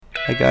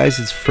Hi guys,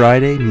 it's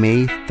Friday,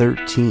 May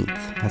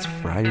 13th. That's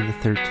Friday the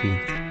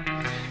 13th.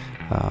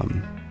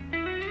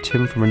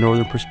 Tim from a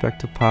Northern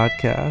Perspective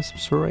podcast. I'm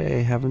sorry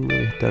I haven't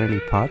really done any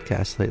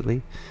podcasts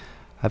lately.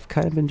 I've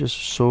kind of been just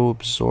so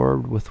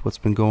absorbed with what's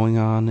been going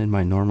on in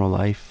my normal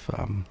life,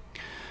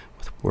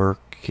 with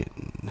work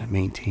and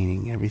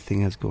maintaining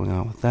everything that's going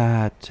on with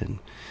that, and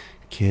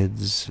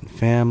kids and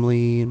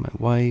family and my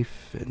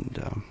wife,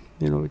 and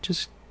it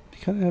just, you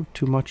kind of have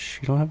too much.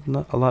 You don't have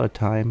a lot of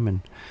time,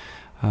 and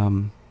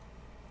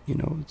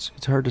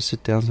it's hard to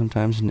sit down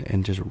sometimes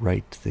and just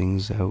write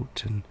things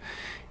out, and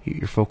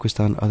you're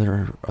focused on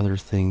other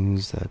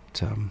things that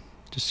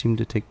just seem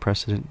to take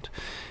precedent,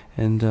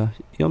 and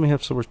you only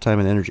have so much time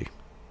and energy.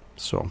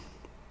 So,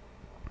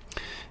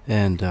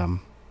 and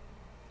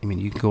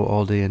you can go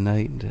all day and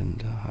night,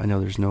 and I know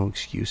there's no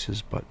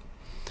excuses, but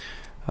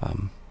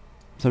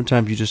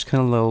sometimes you just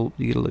kind of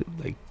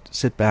like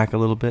sit back a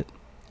little bit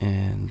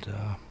and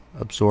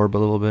absorb a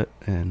little bit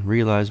and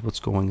realize what's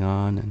going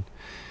on and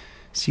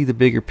see the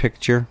bigger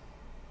picture.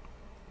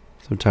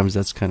 Sometimes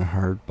that's kind of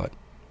hard, but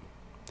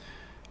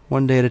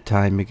one day at a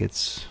time it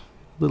gets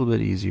a little bit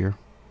easier.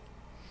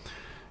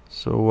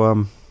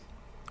 So,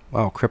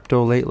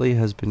 crypto lately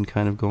has been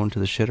kind of going to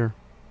the shitter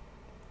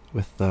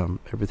with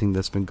everything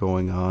that's been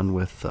going on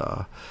with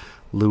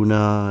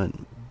Luna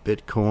and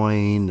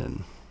Bitcoin,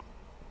 and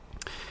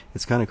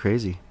it's kind of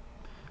crazy.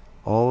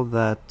 All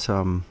that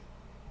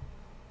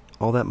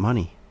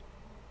money's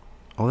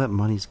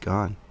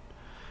gone.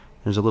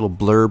 There's a little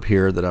blurb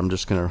here that I'm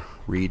just going to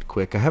read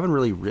quick. I haven't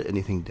really written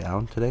anything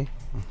down today,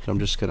 so I'm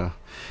just going to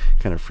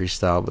kind of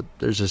freestyle. But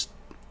there's this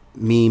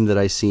meme that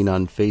I seen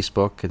on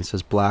Facebook, and it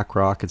says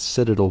BlackRock and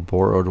Citadel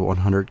borrowed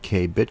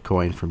 100K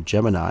Bitcoin from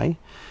Gemini.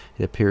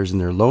 It appears in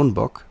their loan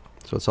book,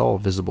 so it's all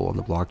visible on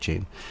the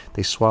blockchain.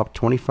 They swapped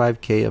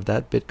 25K of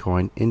that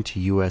Bitcoin into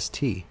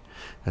UST.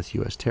 That's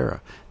US Terra.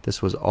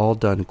 This was all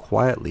done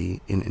quietly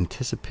in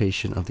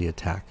anticipation of the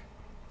attack.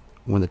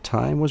 When the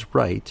time was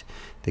right,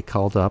 they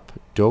called up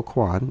Do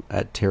Kwon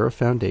at Terra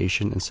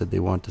Foundation and said they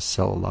want to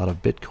sell a lot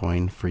of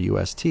Bitcoin for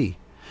UST.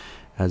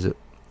 As it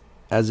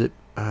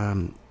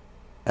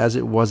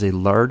was a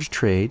large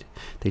trade,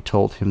 they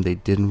told him they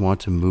didn't want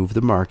to move the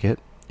market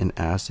and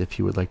asked if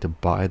he would like to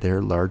buy their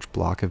large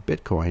block of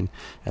Bitcoin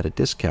at a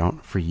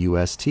discount for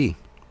UST.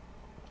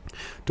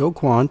 Do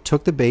Kwon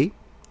took the bait.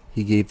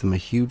 He gave them a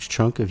huge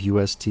chunk of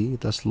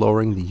UST, thus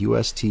lowering the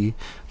UST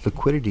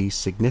liquidity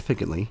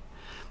significantly.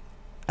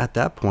 At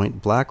that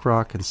point,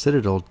 BlackRock and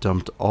Citadel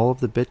dumped all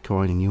of the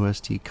Bitcoin in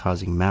UST,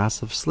 causing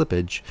massive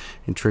slippage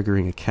and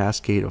triggering a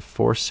cascade of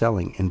forced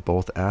selling in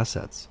both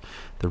assets.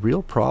 The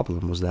real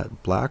problem was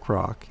that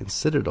BlackRock and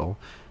Citadel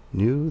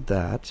knew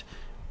that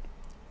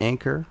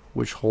Anchor,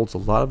 which holds a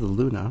lot of the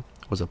Luna,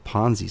 was a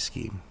Ponzi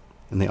scheme,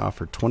 and they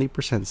offered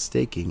 20%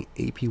 staking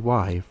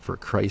APY for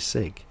Christ's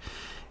sake.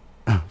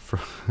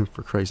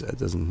 For Christ, that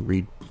doesn't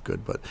read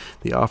good, but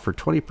they offer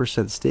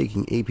 20%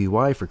 staking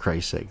APY for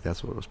Christ's sake.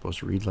 That's what it was supposed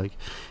to read like.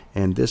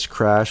 And this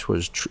crash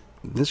would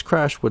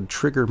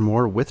trigger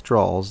more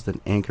withdrawals than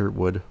Anchor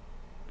would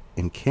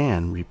and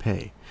can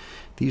repay.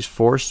 This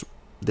forced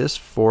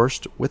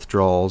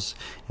withdrawals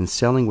and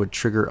selling would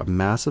trigger a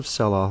massive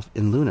sell-off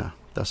in Luna,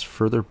 thus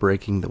further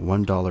breaking the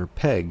 $1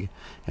 peg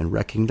and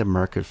wrecking the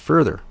market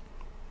further.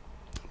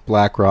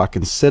 BlackRock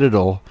and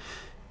Citadel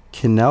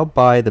can now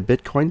buy the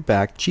Bitcoin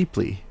back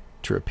cheaply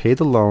to repay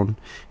the loan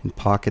and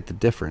pocket the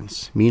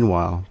difference.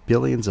 Meanwhile,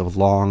 billions of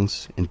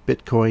longs in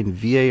Bitcoin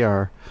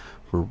VAR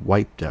were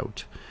wiped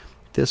out.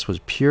 This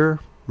was pure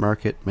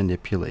market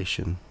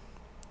manipulation.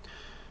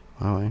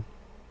 And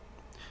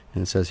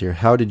it says here,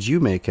 how did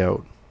you make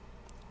out?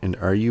 And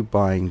are you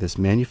buying this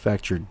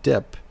manufactured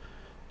dip,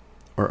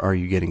 or are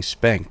you getting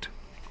spanked?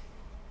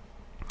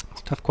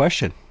 It's a tough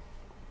question.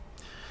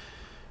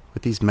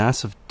 With these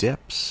massive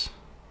dips,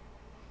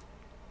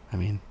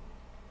 I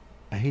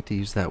hate to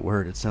use that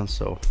word. It sounds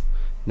so...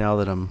 Now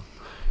that I'm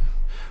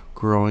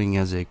growing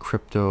as a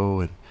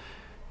crypto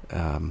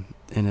and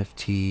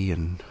NFT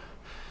and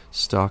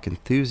stock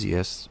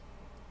enthusiast,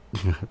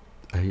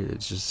 it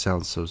just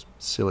sounds so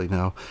silly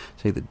now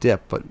to say the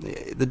dip, but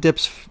the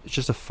dip's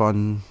just a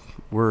fun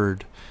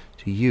word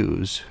to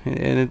use.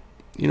 And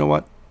you know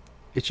what?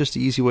 It's just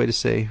an easy way to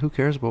say, who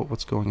cares about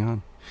what's going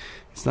on?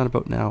 It's not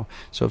about now.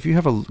 So if you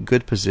have a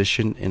good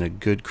position in a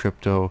good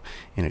crypto,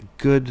 in a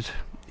good...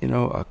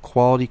 a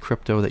quality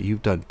crypto that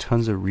you've done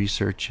tons of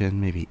research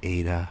in, maybe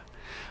ADA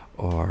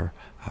or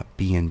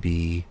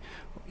BNB,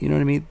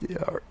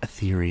 or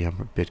Ethereum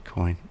or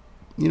Bitcoin.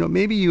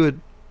 Maybe you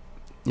would,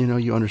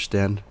 you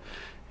understand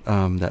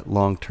that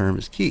long term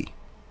is key.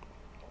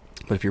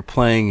 But if you're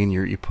playing and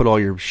you put all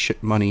your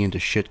shit money into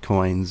shit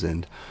coins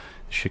and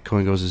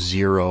shitcoin goes to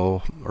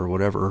zero or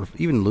whatever, or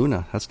even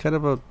Luna, that's kind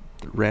of a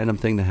random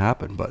thing to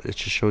happen, but it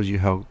just shows you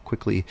how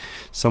quickly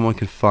someone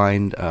can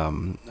find a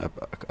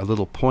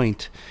little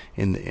point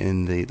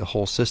in the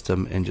whole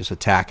system and just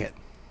attack it,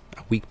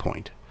 a weak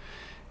point.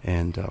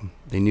 And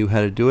they knew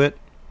how to do it.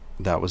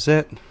 That was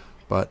it.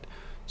 But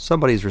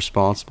somebody's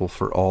responsible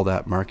for all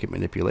that market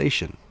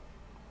manipulation.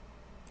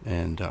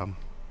 And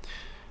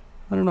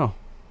I don't know.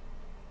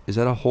 Is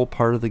that a whole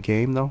part of the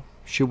game, though?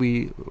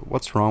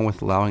 What's wrong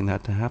with allowing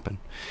that to happen?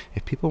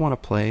 If people want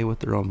to play with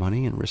their own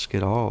money and risk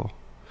it all,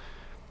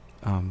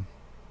 I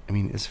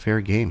mean, it's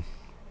fair game.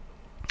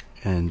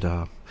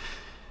 And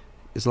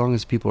as long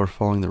as people are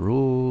following the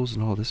rules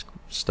and all this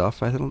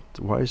stuff,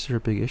 why is there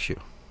a big issue?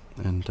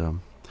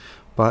 And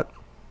but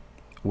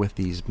with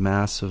these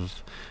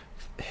massive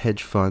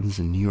hedge funds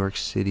in New York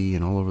City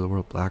and all over the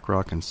world,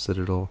 BlackRock and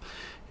Citadel,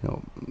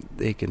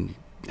 they can,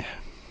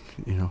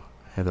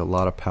 have a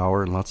lot of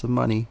power and lots of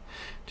money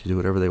to do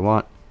whatever they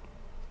want.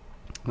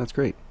 That's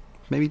great.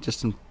 Maybe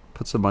just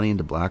put some money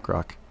into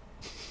BlackRock.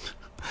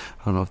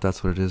 I don't know if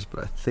that's what it is,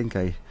 but I think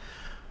I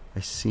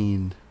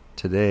seen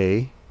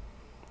today.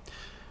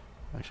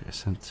 Actually, I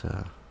sent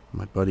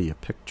my buddy a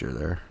picture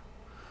there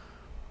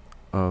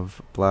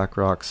of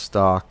BlackRock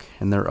stock,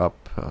 and they're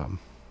up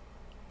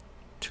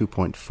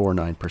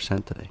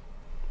 2.49% today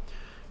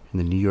in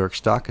the New York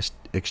Stock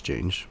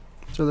Exchange.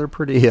 So they're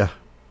pretty good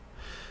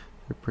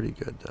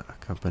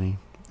company.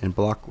 And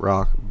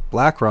BlackRock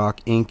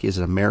Inc. is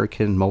an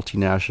American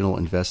multinational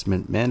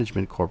investment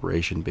management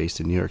corporation based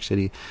in New York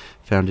City,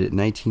 founded in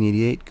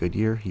 1988, good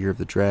year of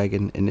the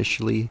dragon,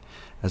 initially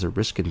as a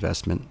risk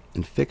investment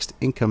and fixed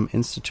income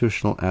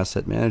institutional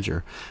asset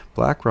manager.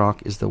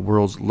 BlackRock is the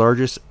world's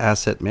largest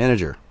asset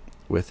manager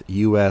with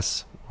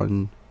US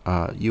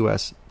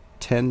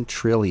 10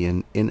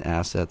 trillion in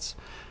assets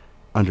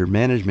under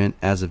management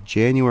as of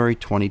January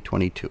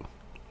 2022.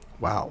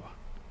 Wow.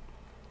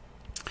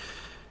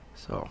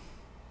 So,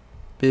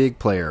 big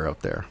player out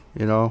there,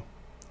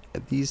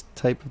 These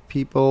type of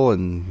people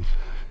and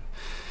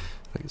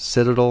like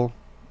Citadel,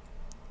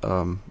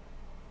 the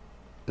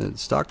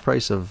stock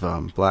price of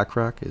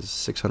BlackRock is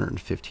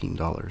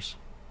 $615.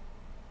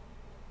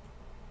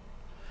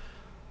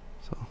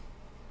 So,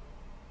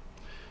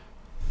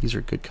 these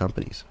are good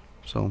companies.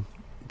 So,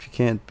 if you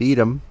can't beat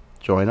them,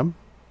 join them.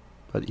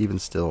 But even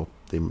still,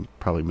 they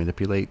probably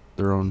manipulate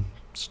their own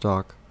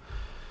stock.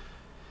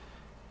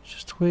 It's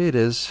just the way it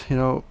is,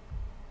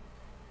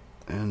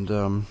 And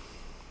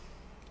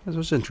it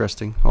was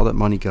interesting. All that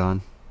money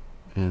gone,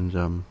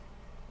 and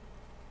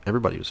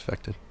everybody was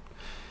affected.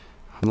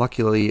 And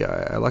luckily,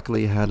 I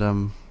had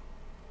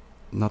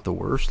not the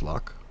worst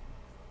luck,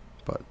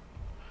 but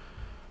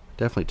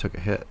definitely took a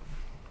hit,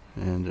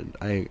 and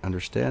I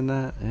understand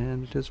that,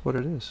 and it is what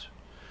it is.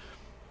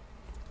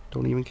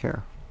 Don't even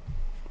care,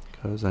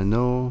 because I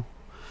know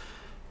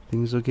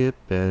things will get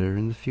better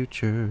in the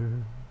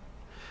future.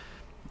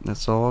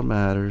 That's all that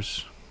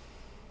matters.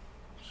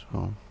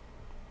 So.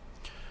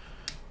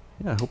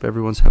 Yeah, I hope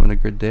everyone's having a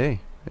good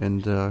day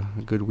and a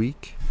good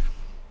week.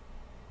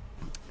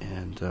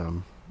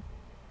 And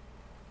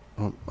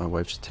my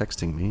wife's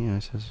texting me. I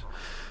says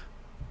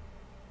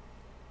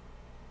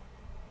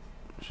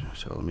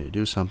she's telling me to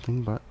do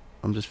something, but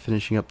I'm just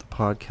finishing up the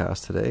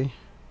podcast today.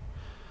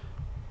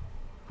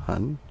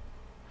 Hun.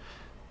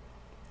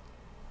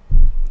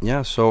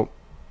 Yeah, so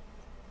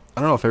I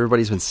don't know if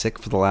everybody's been sick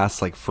for the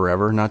last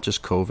forever, not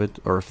just COVID,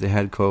 or if they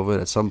had COVID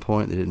at some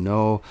point they didn't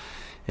know,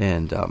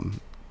 and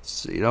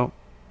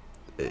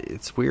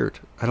it's weird.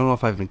 I don't know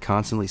if I've been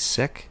constantly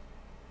sick,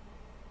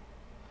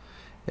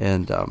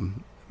 and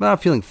I'm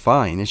not feeling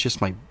fine. It's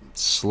just my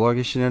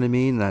sluggish, you know what I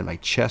mean? And my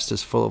chest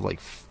is full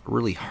of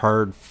really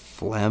hard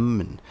phlegm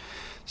and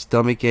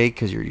stomach ache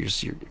because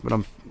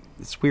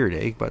it's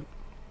weird, but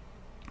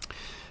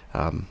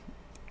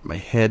my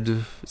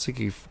head, it's like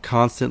a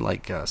constant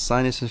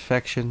sinus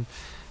infection,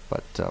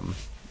 but I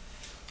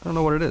don't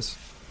know what it is.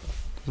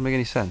 Doesn't make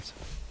any sense.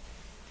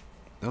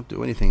 I don't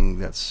do anything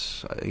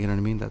that's, you know what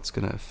I mean, that's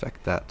going to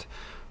affect that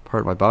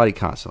part of my body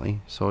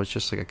constantly. So it's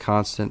just like a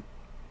constant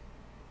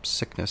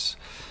sickness.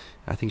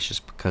 I think it's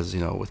just because,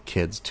 with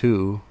kids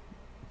too,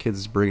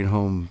 kids bringing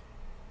home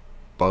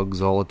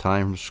bugs all the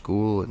time from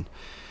school and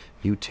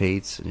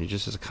mutates, and it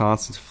just is a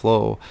constant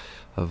flow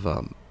of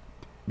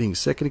being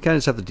sick, and you kind of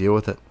just have to deal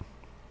with it.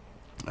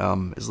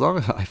 As long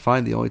as I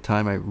find the only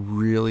time I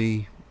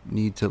really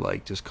need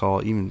to just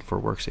call, even for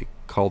work's sake,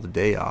 call the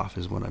day off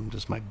is when I'm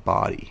just my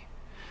body.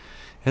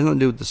 It has nothing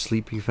to do with the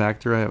sleeping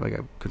factor. I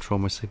control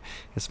my sleep.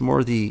 It's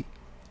more the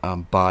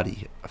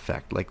body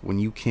effect. When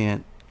you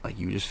can't,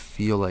 you just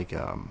feel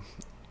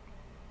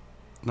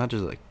not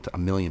just a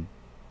million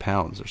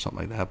pounds or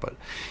something like that, but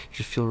you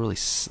just feel really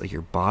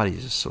your body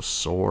is just so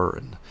sore,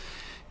 and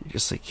you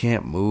just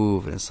can't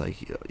move, and it's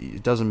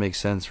it doesn't make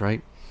sense,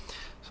 right?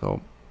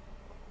 So,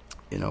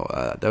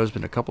 that has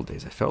been a couple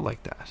days I felt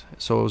like that.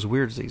 So it was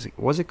weird.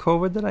 Was it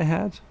COVID that I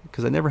had?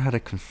 Because I never had a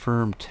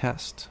confirmed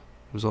test.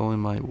 It was only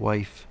my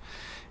wife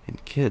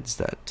and kids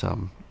that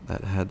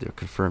had their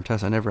confirmed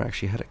test. I never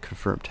actually had a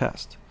confirmed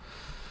test.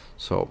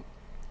 So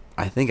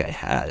I think I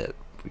had it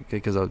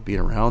because I was being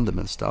around them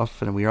and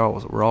stuff, and we all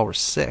were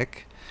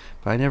sick,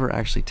 but I never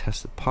actually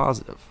tested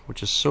positive,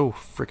 which is so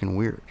freaking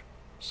weird.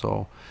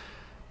 So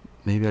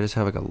maybe I just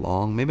have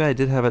maybe I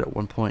did have it at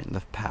one point in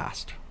the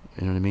past.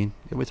 You know what I mean?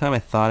 The only time I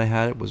thought I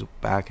had it was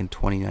back in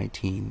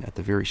 2019, at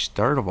the very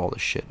start of all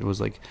this shit. It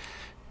was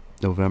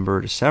November,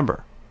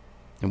 December.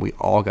 and we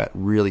all got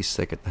really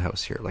sick at the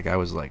house here. Like I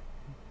was like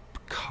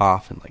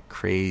coughing like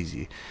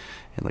crazy,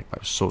 and like I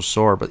was so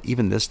sore. But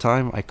even this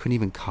time, I couldn't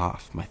even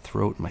cough. My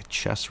throat and my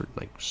chest were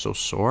like so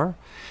sore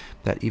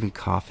that even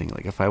coughing,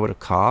 like if I would have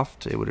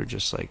coughed, it would have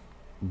just like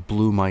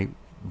blew my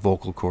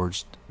vocal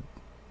cords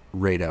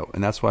right out.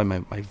 And that's why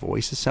my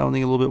voice is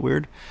sounding a little bit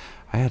weird.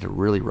 I had a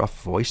really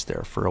rough voice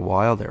there for a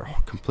while. They're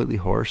completely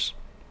hoarse,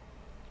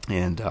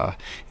 and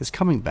it's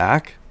coming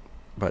back,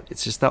 but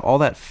it's just that all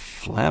that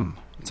phlegm.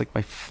 It's like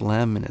my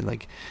phlegm and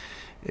like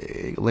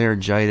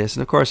laryngitis,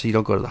 and of course you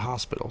don't go to the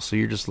hospital, so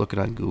you're just looking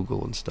on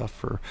Google and stuff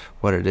for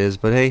what it is.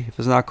 But hey, if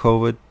it's not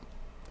COVID,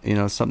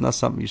 it's not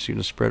something you're going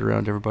to spread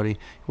around to everybody.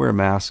 Wear a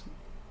mask.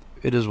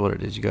 It is what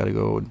it is. You got to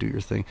go and do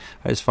your thing.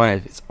 I just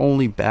find it's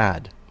only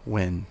bad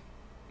when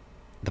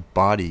the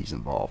body's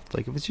involved.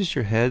 Like if it's just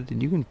your head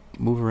and you can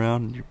move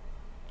around and you're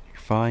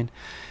fine.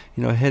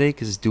 A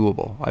headache is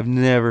doable. I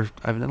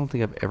don't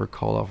think I've ever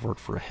called off work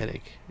for a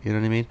headache. You know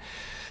what I mean?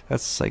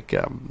 That's like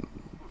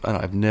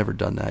I've never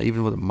done that.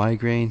 Even with a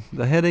migraine,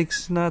 the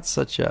headache's not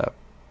such a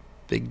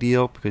big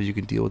deal because you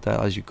can deal with that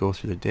as you go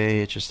through the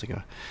day. It's just like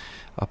a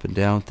up and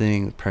down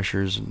thing, the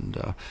pressures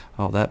and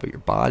all that. But your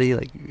body,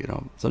 like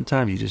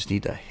sometimes you just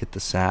need to hit the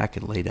sack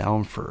and lay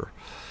down for,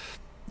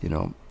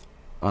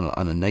 on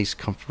a nice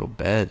comfortable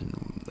bed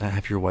and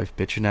have your wife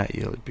bitching at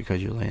you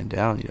because you're laying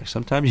down.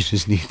 Sometimes you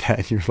just need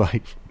that in your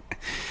life.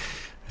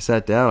 I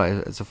sat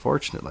down. It's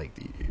unfortunate. Like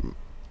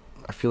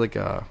I feel like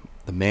the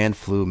man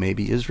flu,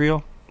 maybe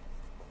Israel.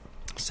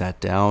 Sat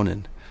down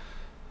and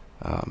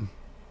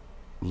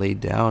laid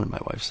down, and my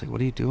wife's like,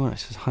 "What are you doing?" I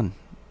says, "Hun,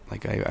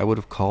 like I would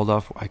have called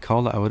off. I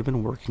would have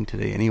been working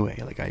today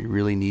anyway. Like I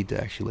really need to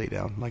actually lay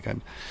down. Like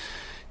I'm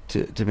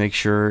to make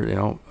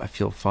sure I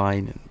feel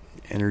fine and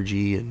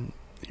energy and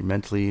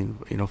mentally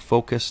and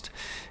focused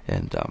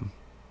and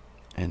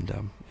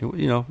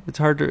it's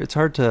hard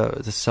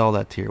to sell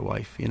that to your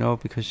wife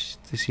because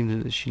she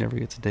never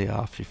gets a day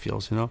off. She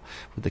feels with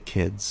the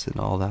kids and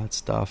all that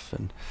stuff,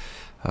 and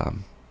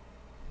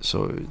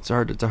so it's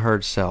a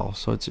hard sell.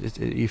 So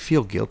you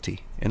feel guilty,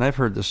 and I've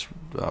heard this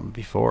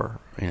before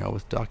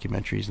with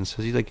documentaries, and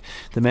says like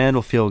the man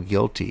will feel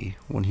guilty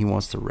when he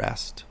wants to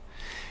rest,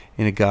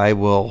 and a guy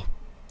will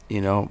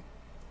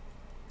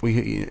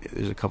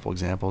there's a couple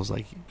examples,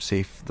 like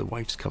say if the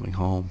wife's coming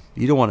home,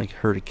 you don't want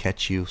her to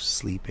catch you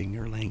sleeping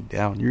or laying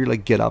down. You're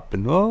like get up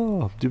and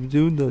I'm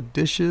doing the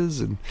dishes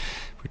and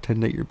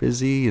pretend that you're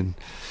busy, and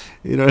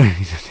even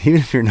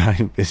if you're not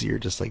even busy, you're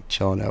just like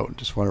chilling out and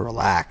just want to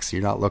relax.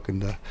 You're not looking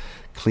to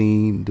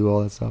clean, do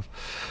all that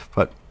stuff,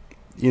 but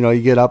you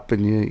get up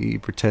and you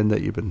pretend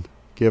that you've been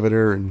giving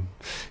her, and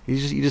you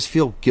just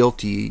feel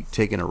guilty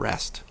taking a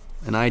rest.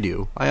 And I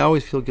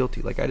always feel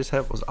guilty. Like I just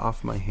was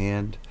off my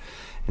hand.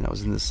 And I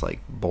was in this like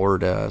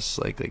bored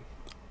state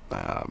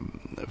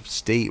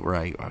where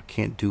I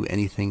can't do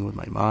anything with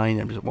my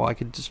mind. I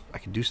could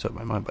do stuff with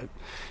my mind, but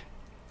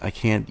I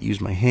can't use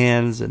my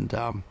hands, and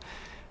I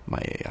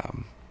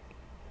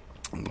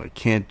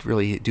can't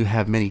really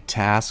have many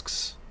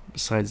tasks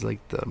besides like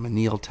the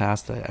menial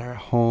tasks that are at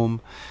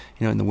home.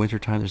 In the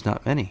wintertime there's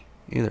not many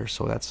either,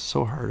 so that's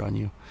so hard on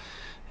you.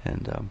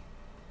 And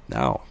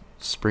now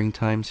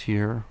springtime's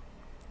here.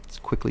 It's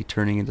quickly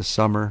turning into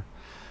summer.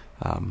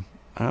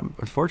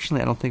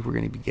 Unfortunately, I don't think we're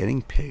going to be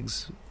getting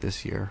pigs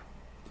this year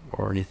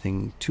or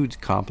anything too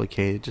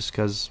complicated, just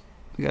because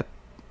we got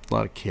a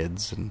lot of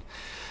kids, and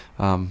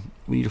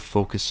we need to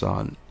focus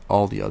on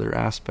all the other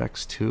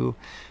aspects too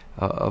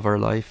of our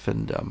life.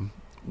 And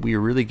we are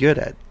really good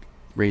at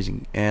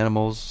raising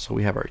animals, so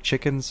we have our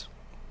chickens.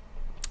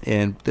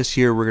 And this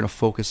year we're going to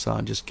focus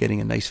on just getting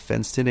a nice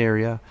fenced-in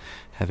area,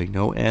 having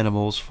no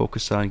animals,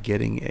 focus on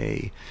getting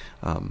a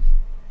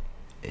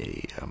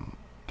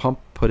pump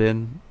put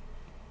in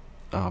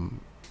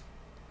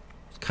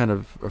kind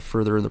of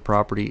further in the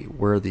property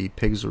where the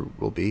pigs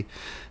will be,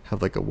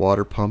 have like a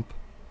water pump.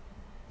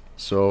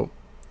 So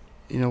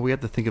we have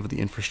to think of the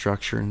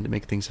infrastructure and to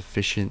make things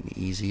efficient and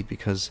easy,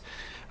 because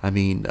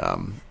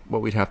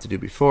what we'd have to do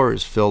before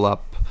is fill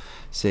up,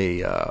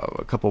 say,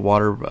 a couple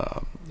water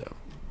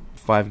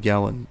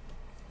 5-gallon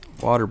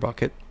water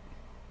bucket,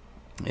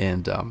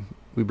 and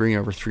we bring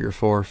over 3 or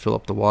 4, fill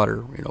up the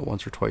water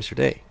once or twice a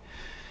day,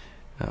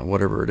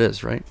 whatever it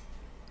is, right?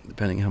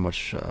 Depending how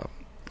much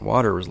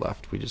water was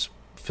left, we just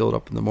fill it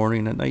up in the morning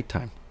and at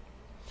nighttime.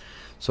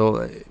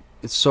 So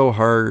it's so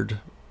hard.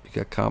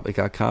 It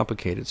got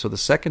complicated. So the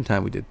second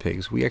time we did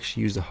pigs, we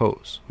actually used a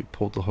hose. We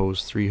pulled the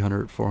hose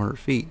 300, 400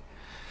 feet,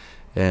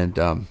 and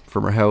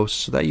from our house.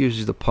 So that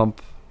uses the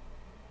pump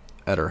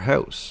at our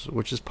house,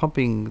 which is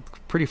pumping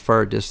pretty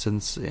far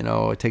distance.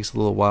 It takes a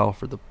little while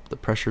for the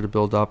pressure to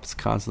build up. It's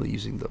constantly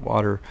using the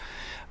water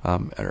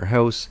at our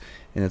house,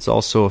 and it's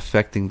also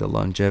affecting the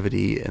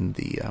longevity and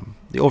the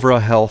overall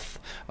health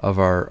of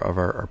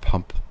our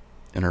pump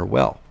and our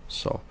well.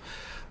 So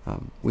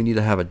we need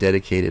to have a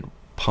dedicated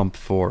pump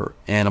for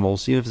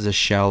animals, even if it's a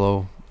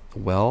shallow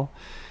well,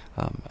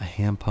 a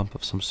hand pump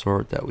of some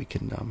sort that we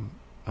can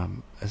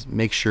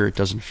make sure it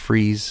doesn't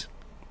freeze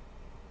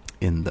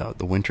in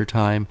the winter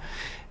time.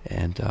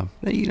 And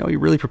you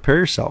really prepare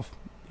yourself.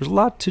 There's a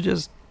lot to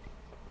just,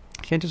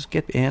 you can't just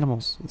get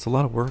animals. It's a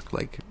lot of work.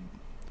 Like,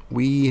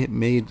 we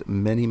made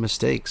many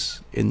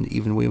mistakes,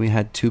 even when we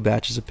had 2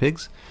 batches of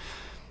pigs.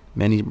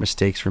 Many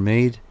mistakes were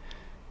made,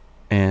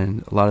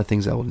 and a lot of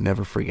things I will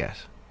never forget.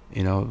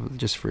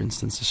 Just for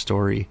instance, a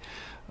story.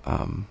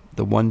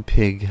 The one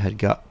pig had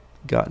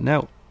gotten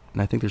out,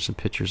 and I think there's some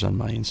pictures on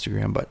my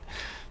Instagram, but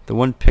the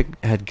one pig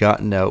had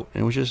gotten out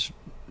and was just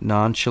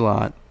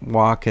nonchalant,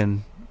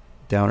 walking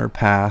down her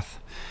path,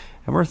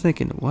 and we're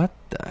thinking, what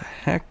the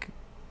heck?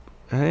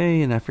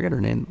 Hey, and I forget her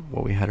name,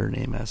 what we had her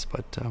name as,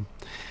 but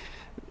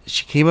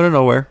she came out of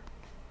nowhere.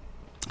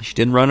 She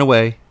didn't run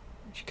away.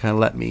 She kind of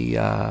let me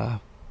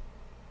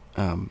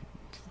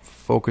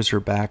focus her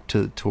back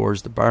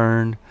towards the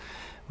barn,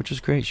 which was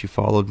great. She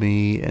followed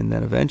me, and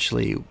then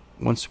eventually,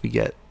 once we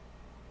get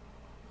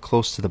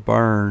close to the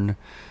barn,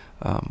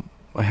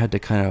 I had to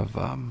kind of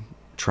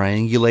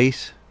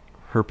triangulate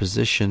her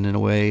position in a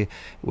way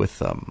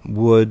with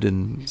wood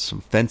and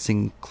some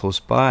fencing close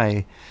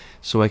by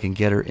so I can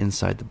get her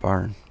inside the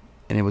barn.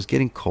 And it was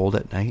getting cold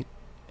at night,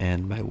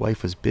 and my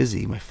wife was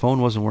busy. My phone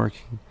wasn't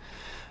working,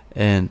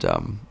 and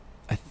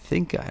I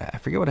think I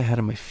forget what I had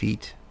on my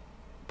feet,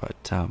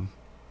 but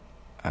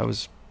I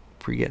was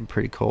getting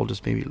pretty cold,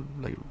 just maybe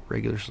like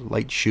regular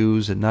light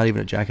shoes and not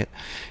even a jacket.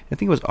 I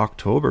think it was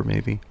October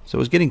maybe, so it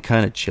was getting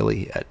kind of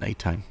chilly at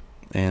nighttime,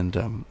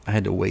 and I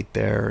had to wait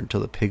there until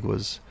the pig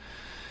was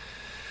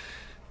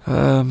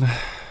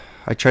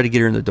I tried to get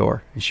her in the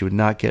door, and she would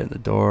not get in the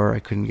door. I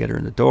couldn't get her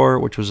in the door,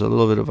 which was a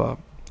little bit of a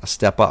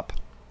step up.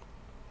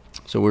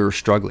 So we were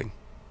struggling,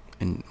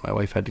 and my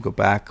wife had to go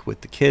back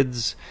with the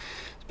kids.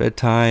 It's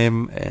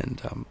bedtime,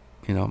 and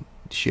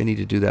she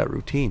needed to do that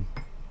routine,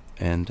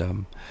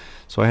 and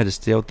so I had to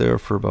stay out there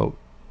for about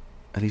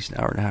at least an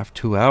hour and a half,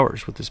 2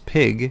 hours with this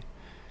pig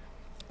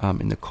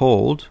in the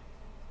cold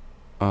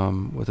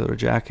without a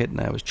jacket, and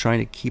I was trying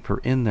to keep her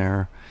in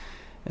there,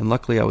 and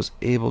luckily I was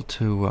able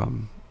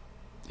to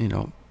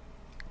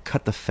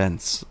cut the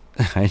fence.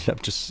 I ended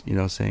up just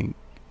saying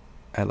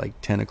at like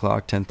 10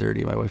 o'clock,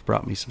 10:30, my wife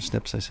brought me some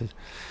snips. I said,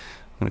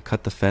 I'm going to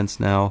cut the fence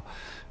now,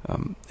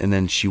 and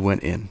then she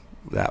went in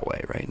that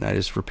way, right? And I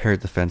just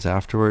repaired the fence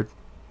afterward.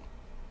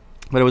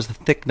 But it was a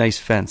thick, nice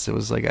fence. It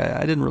was like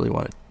I didn't really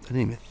want it. I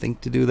didn't even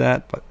think to do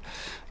that, but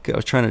I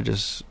was trying to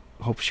just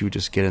hope she would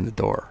just get in the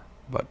door.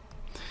 But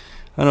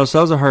I don't know, so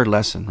that was a hard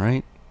lesson,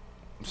 right?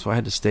 So I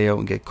had to stay out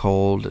and get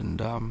cold,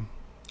 and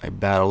I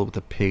battled with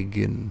the pig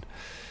and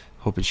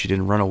hoping she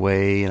didn't run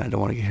away, and I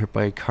don't want to get hit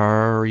by a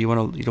car, or you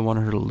don't want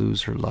her to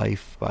lose her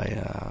life by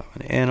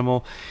an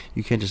animal.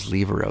 You can't just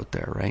leave her out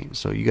there, right?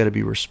 So you got to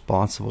be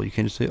responsible. You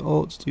can't just say,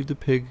 oh, let's leave the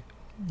pig.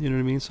 You know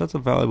what I mean? So that's a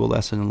valuable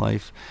lesson in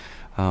life.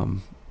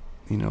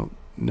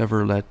 Never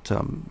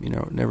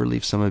never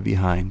leave someone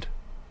behind.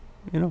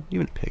 Even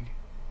a pig.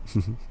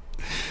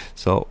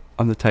 So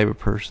I'm the type of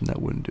person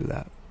that wouldn't do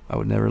that. I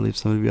would never leave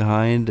somebody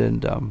behind,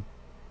 and I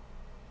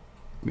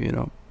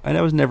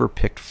was never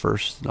picked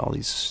first in all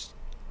these,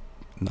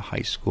 in the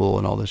high school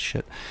and all this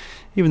shit,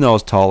 even though I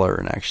was taller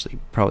and actually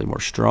probably more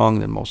strong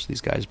than most of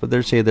these guys. But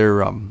they say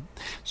their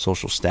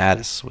social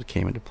status what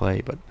came into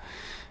play. But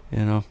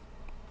it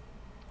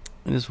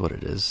is what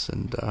it is,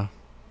 and it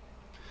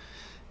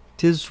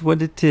is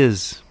what it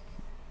is.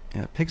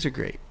 Yeah, pigs are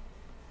great.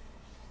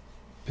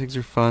 Pigs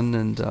are fun,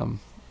 and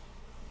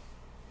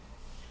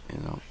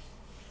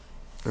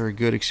they're a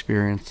good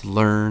experience to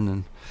learn,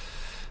 and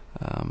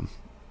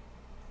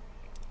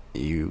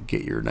you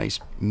get your nice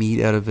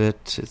meat out of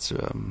it. It's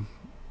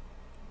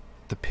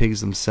the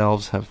pigs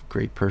themselves have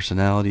great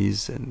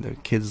personalities, and the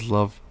kids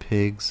love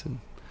pigs. And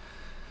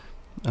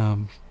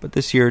but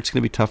this year it's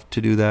going to be tough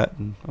to do that,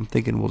 and I'm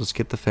thinking we'll just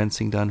get the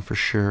fencing done for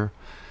sure.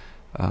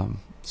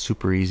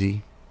 Super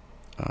easy.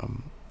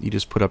 You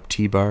just put up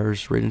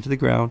T-bars right into the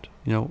ground.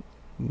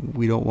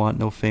 We don't want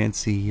no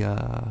fancy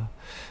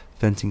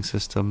fencing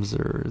systems,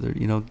 or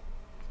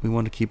we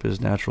want to keep it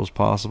as natural as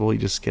possible. You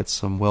just get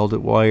some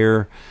welded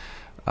wire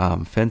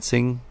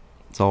fencing.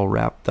 It's all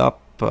wrapped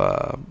up.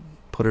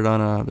 Put it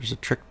on there's a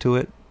trick to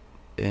it,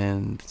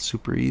 and it's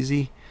super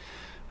easy.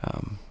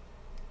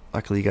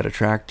 Luckily you got a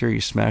tractor.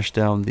 You smash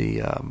down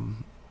the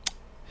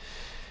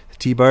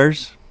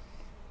T-bars,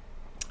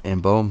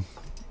 and boom,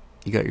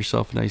 you got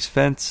yourself a nice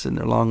fence, and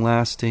they're long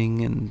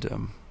lasting,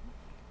 and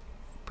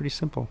pretty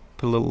simple.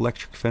 Put a little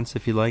electric fence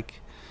if you like,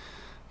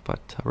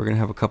 but we're going to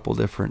have a couple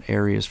different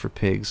areas for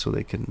pigs so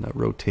they can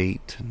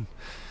rotate, and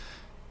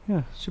yeah,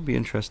 it should be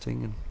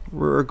interesting. And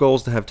our goal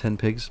is to have 10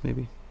 pigs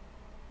maybe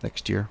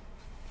next year.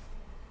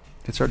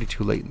 It's already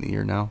too late in the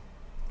year now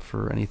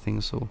for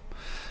anything, so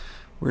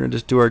we're going to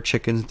just do our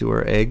chickens, do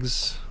our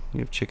eggs.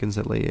 We have chickens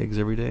that lay eggs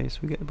every day, so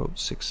we get about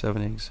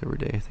 6-7 eggs every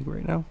day, I think,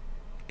 right now.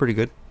 Pretty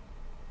good.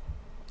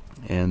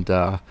 And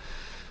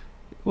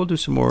we'll do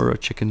some more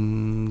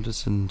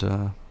chickens,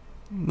 and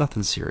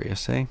nothing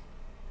serious, eh?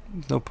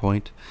 No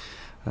point.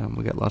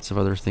 We got lots of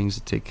other things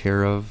to take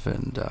care of,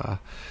 and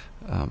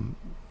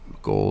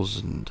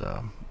goals, and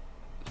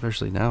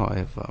especially now I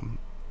have,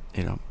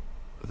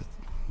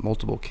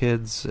 multiple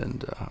kids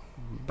and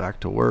back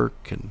to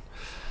work, and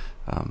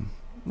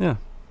yeah,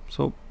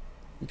 so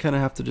you kind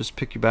of have to just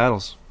pick your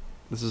battles.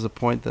 This is a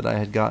point that I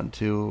had gotten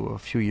to a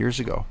few years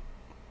ago.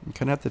 You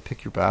kind of have to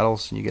pick your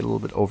battles, and you get a little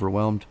bit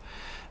overwhelmed.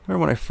 I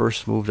remember when I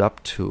first moved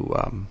up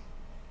to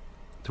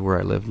where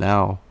I live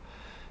now,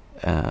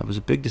 it was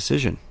a big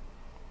decision.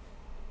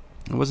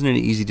 It wasn't an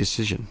easy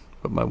decision,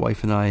 but my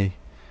wife and I,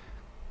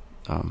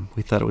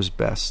 we thought it was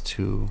best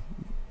to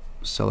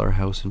sell our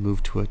house and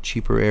move to a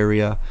cheaper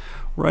area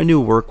where I knew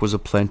work was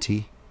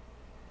aplenty,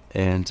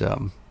 and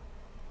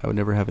I would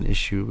never have an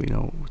issue,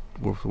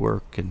 with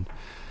work. And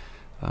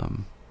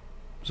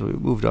so we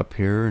moved up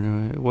here,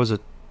 and it was a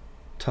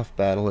tough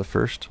battle at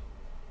first,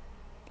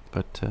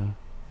 but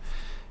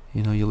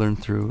you learn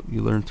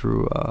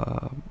through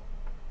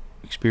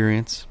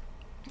experience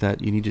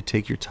that you need to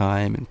take your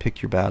time and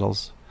pick your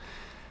battles,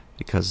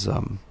 because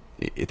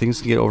things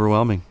can get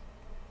overwhelming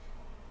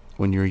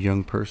when you're a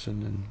young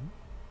person, and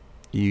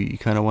you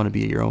kind of want to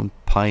be your own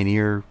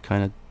pioneer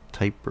kind of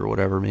type or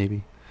whatever,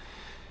 maybe.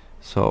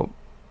 So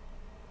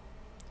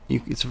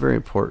it's very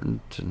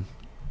important to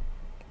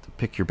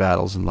pick your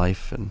battles in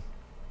life, and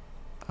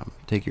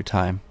take your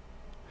time,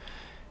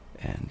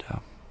 and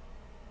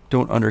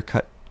don't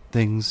undercut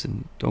things,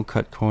 and don't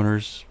cut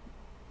corners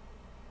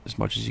as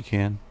much as you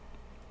can,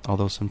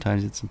 although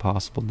sometimes it's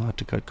impossible not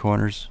to cut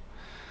corners,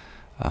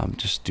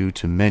 just due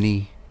to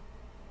many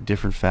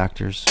different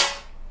factors.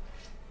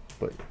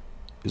 But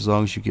as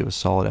long as you give a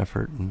solid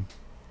effort, and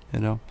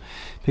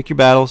pick your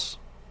battles,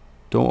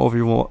 don't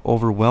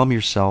overwhelm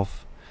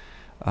yourself,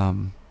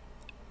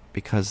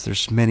 because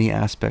there's many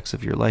aspects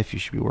of your life you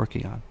should be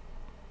working on,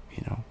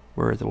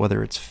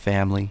 whether it's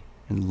family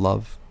and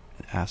love,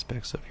 and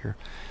aspects of your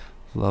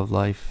love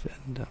life,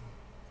 and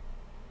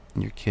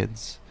your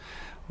kids,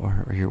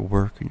 or your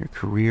work and your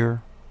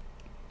career,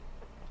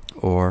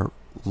 or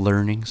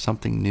learning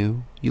something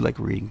new. You like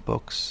reading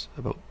books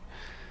about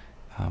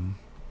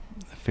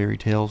fairy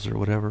tales or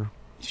whatever.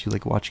 If you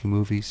like watching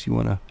movies, you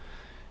want to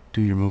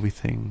do your movie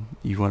thing.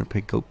 You want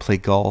to go play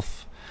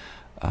golf,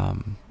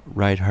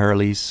 ride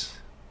Harleys,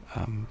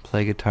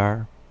 play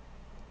guitar.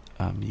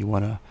 You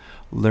want to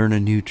learn a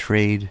new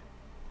trade.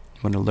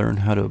 You want to learn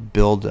how to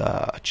build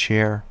a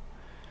chair.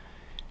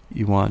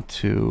 You want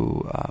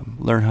to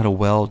learn how to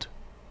weld.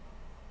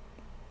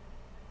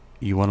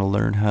 You want to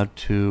learn how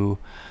to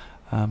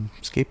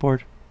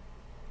skateboard.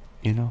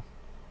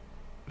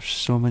 There's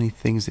so many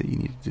things that you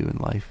need to do in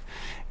life,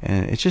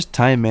 and it's just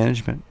time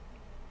management.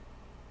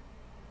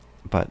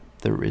 But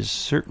there is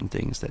certain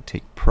things that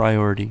take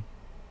priority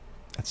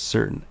at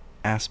certain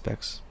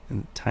aspects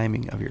in the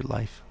timing of your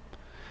life.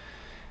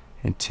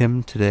 And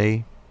Tim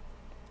today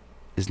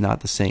is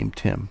not the same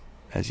Tim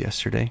as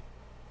yesterday.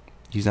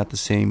 He's not the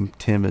same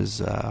Tim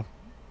as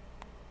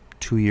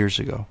 2 years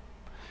ago.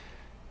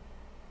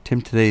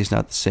 Tim today is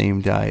not the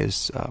same guy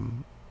as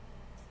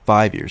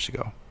 5 years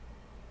ago.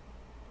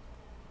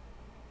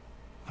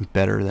 I'm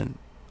better than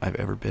I've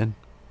ever been.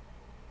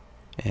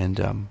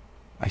 And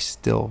I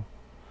still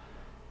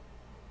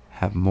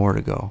have more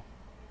to go.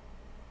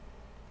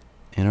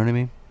 You know what I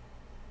mean?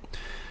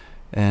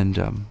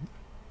 And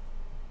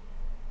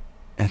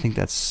I think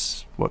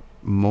that's what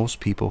most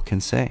people can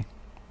say.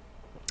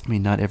 I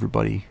mean, not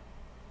everybody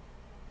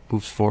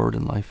moves forward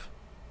in life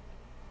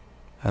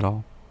at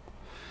all.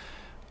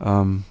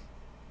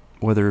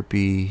 Whether it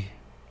be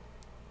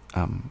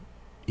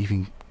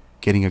even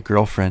getting a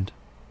girlfriend,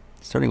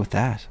 starting with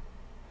that.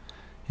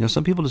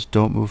 Some people just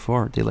don't move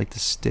forward. They like to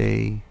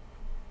stay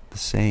the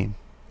same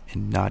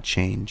and not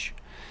change,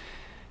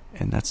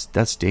 and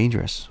that's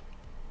dangerous.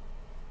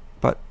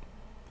 But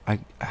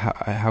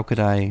how could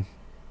I?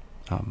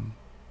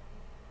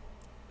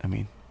 I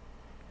mean,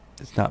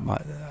 that's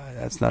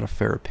not a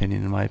fair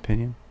opinion, in my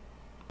opinion.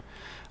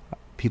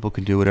 People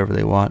can do whatever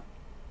they want.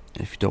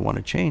 If you don't want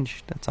to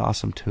change, that's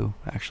awesome too,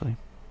 actually.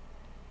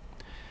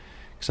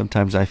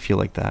 Sometimes I feel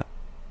like that,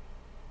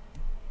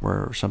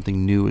 where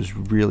something new is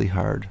really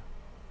hard,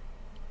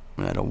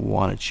 and I don't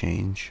want to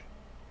change.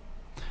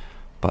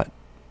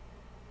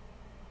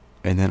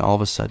 And then all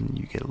of a sudden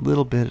you get a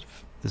little bit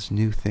of this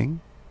new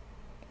thing,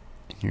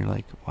 and you're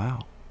like,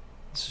 wow,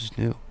 this is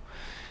new.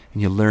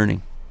 And you're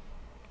learning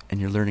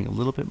a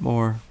little bit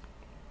more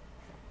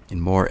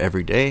and more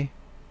every day,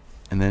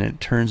 and then it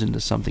turns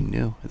into something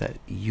new that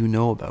you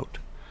know about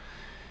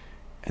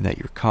and that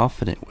you're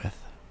confident with.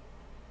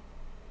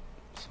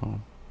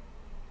 So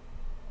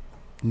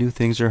new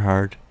things are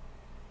hard,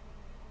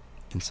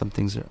 and some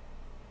things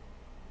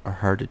are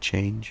hard to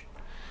change,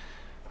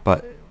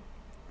 but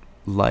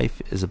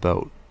life is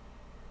about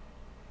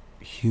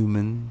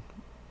human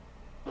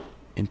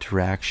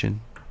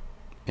interaction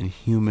and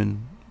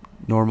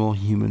normal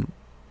human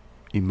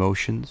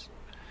emotions,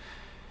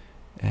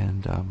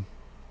 and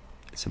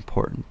it's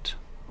important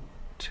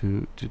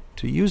to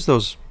use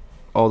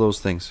all those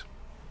things,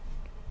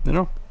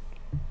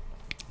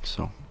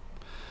 So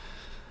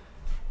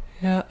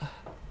yeah,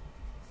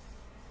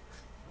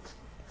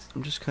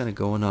 I'm just kind of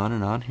going on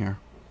and on here.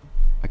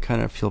 I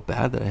kind of feel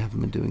bad that I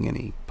haven't been doing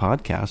any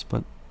podcasts,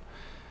 but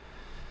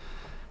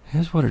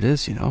Here's what it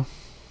is,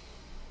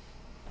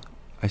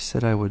 I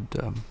said I would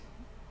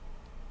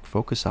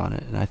focus on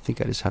it, and I think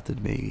I just have to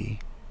maybe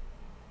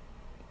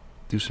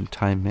do some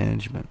time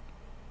management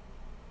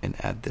and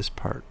add this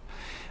part.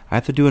 I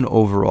have to do an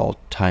overall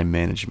time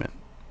management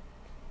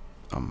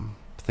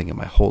thing in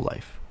my whole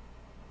life.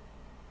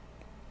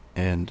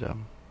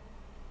 And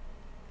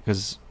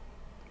because,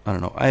 I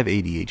don't know, I have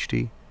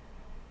ADHD,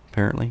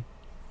 apparently.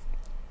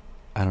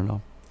 I don't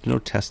know. There's no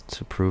test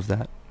to prove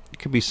that. It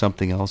could be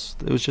something else.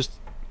 It was just,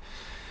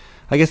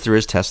 I guess there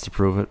is tests to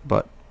prove it,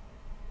 but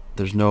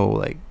there's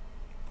no,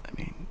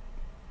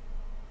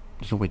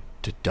 there's no way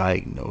to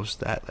diagnose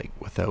that,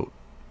 without,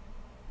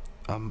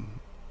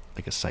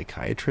 a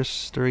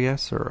psychiatrist, I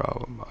guess, or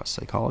a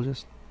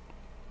psychologist.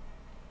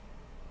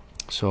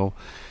 So,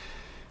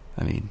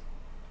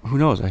 who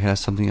knows? I have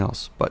something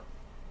else, but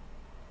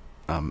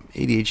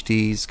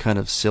ADHD is kind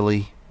of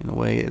silly in a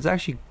way. It's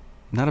actually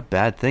not a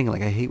bad thing.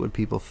 I hate when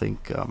people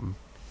think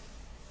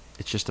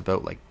it's just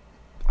about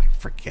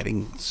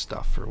forgetting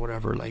stuff or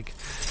whatever.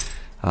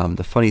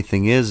 The funny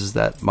thing is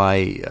that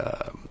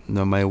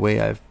my way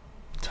I've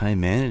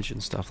time managed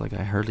and stuff,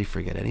 I hardly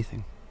forget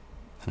anything,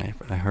 and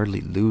I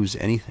hardly lose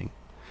anything.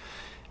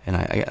 And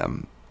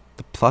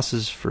the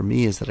pluses for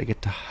me is that I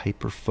get to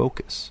hyper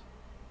focus,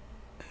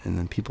 and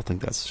then people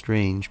think that's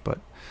strange, but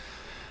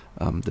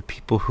the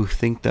people who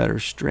think that are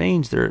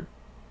strange,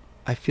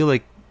 I feel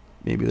like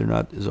maybe they're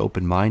not as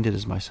open-minded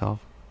as myself.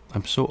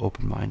 I'm so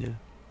open-minded.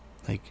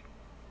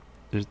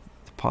 The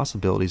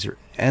possibilities are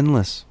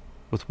endless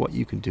with what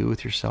you can do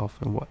with yourself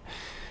and what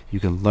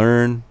you can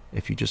learn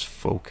if you just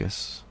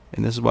focus.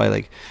 And this is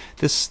why,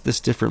 this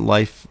different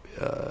life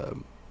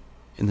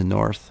in the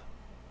north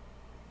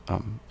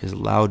has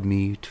allowed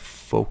me to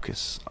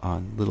focus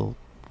on little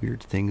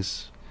weird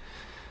things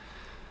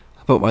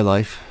about my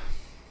life.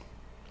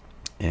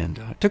 And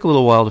it took a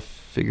little while to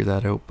figure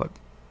that out, but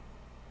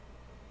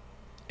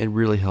it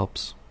really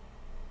helps.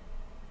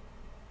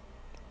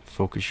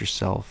 Focus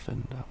yourself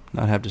and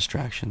not have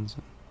distractions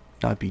and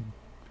not be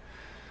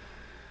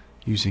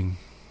using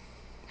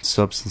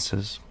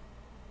substances.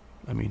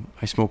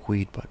 I smoke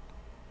weed, but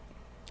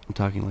I'm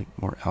talking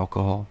more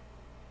alcohol.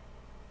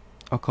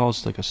 Alcohol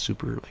is a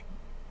super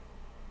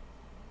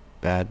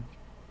bad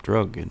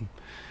drug, and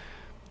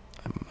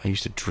I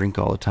used to drink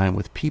all the time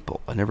with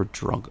people. I never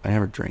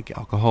drank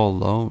alcohol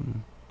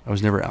alone. I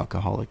was never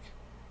alcoholic,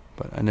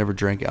 but I never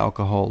drank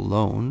alcohol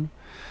alone.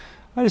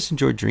 I just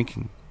enjoyed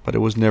drinking, but it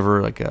was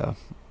never I gotta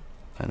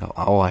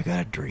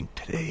drink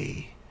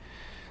today.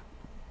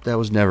 That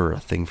was never a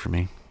thing for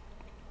me.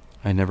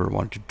 I never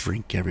wanted to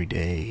drink every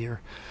day.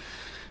 Or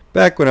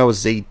back when I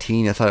was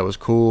 18, I thought it was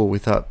cool.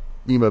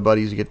 Me and my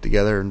buddies would get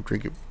together and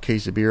drink a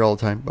case of beer all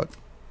the time, but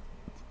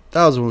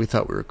that was when we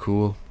thought we were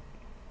cool.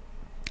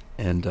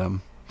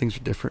 And things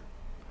are different.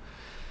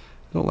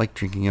 I don't like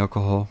drinking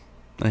alcohol.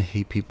 I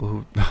hate people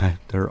who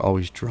they're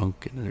always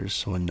drunk and they're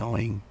so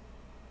annoying.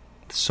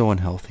 It's so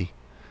unhealthy.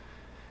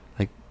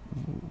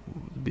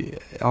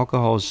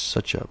 Alcohol is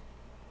such a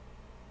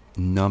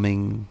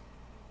numbing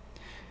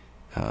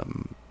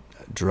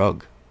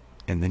drug,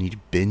 and then you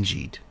binge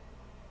eat.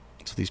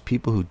 So these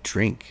people who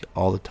drink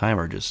all the time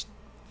are just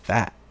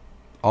fat,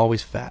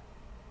 always fat.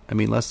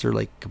 Unless they're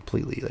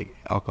completely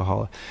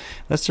alcoholic,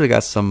 unless they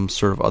got some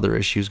sort of other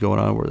issues going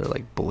on where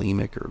they're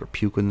bulimic or they're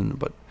puking.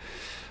 But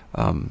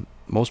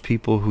most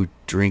people who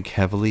drink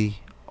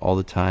heavily all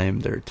the time,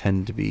 they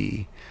tend to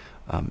be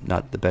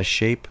not the best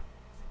shape,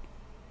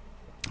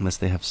 unless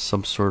they have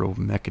some sort of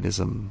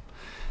mechanism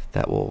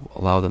that will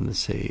allow them to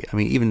say.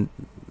 Even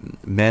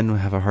men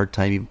have a hard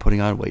time even putting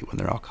on weight when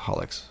they're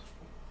alcoholics,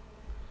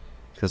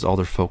 because all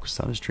they're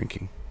focused on is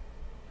drinking.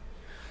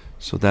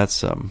 So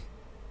that's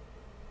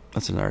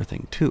another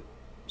thing too.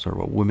 Sort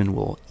of what women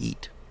will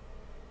eat,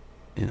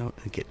 and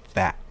get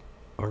fat,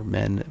 or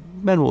men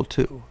will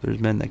too. There's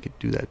men that could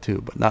do that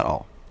too, but not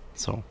all.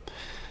 So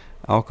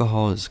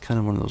alcohol is kind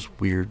of one of those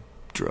weird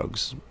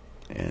drugs,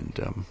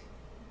 and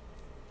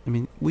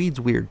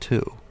weed's weird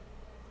too.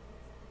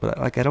 But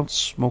I don't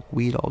smoke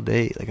weed all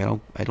day.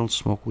 I don't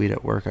smoke weed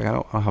at work. I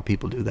don't know how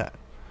people do that.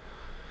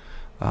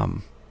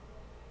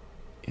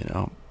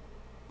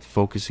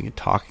 Focusing and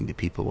talking to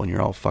people when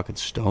you're all fucking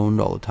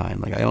stoned all the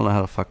time. I don't know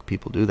how the fuck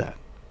people do that.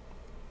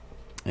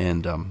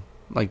 And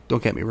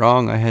don't get me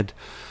wrong.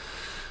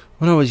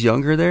 When I was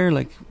younger there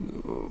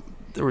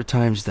were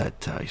times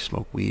that I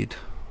smoked weed,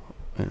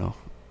 from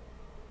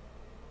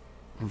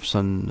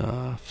some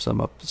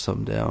up to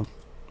some down,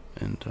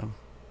 and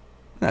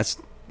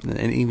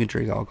and even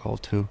drink alcohol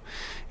too.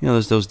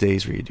 There's those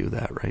days where you do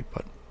that, right?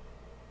 But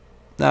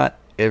not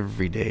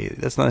every day.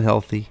 That's not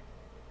healthy.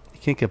 You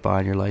can't get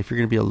by in your life. You're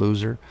going to be a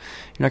loser.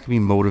 You're not going to be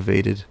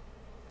motivated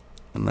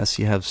unless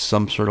you have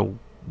some sort of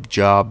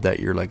job that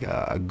you're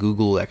a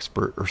Google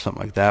expert or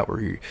something like that,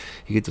 where you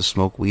get to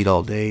smoke weed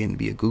all day and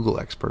be a Google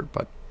expert.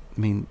 But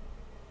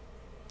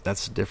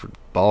that's a different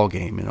ball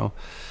game.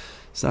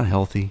 It's not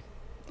healthy.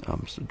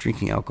 So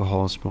drinking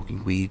alcohol and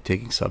smoking weed,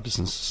 taking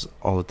substances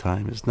all the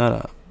time is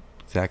not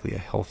exactly a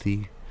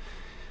healthy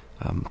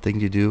thing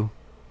to do.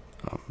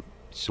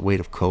 it's a way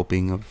of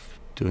coping, of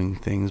doing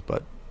things,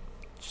 but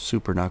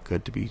super not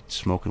good to be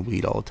smoking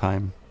weed all the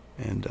time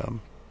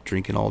and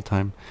drinking all the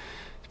time,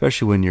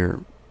 especially when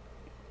you're,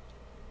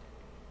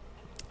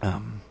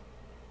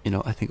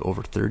 I think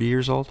over 30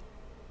 years old.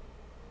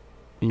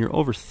 When you're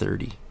over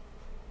 30,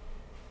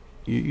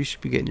 you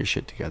should be getting your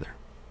shit together,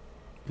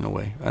 in a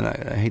way. And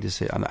I hate to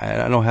say it,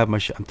 I don't have my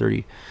shit. I'm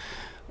 30,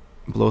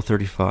 below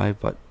 35,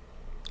 but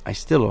I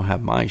still don't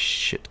have my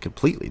shit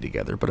completely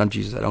together. But I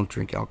don't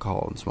drink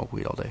alcohol and smoke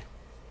weed all day,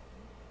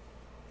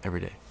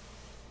 every day.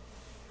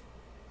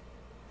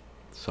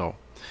 So,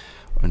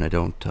 and I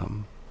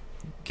don't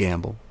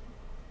gamble.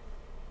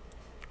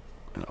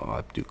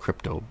 I do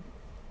crypto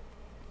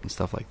and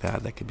stuff like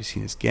that. That could be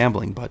seen as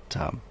gambling, but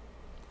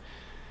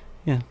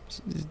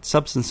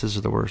substances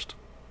are the worst,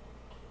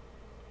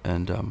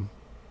 and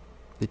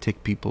they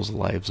take people's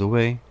lives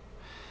away,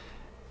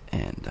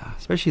 and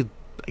especially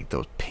like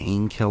those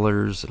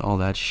painkillers and all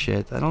that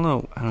shit. I don't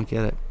know. I don't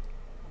get it.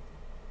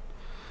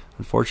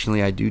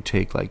 Unfortunately, I do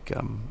take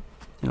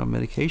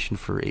medication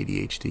for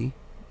ADHD,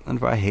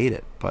 and I hate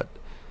it, but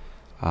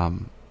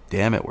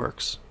damn, it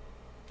works.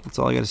 That's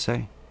all I gotta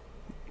say.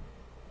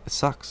 It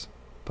sucks,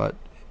 but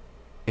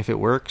if it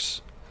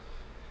works,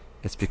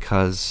 it's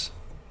because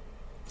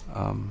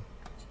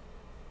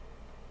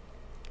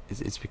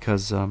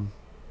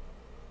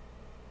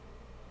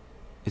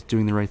it's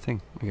doing the right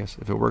thing. I guess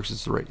if it works,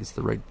 it's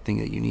the right thing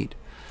that you need,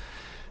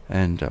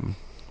 and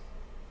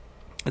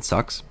it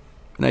sucks.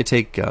 And I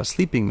take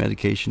sleeping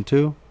medication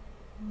too.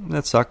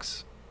 That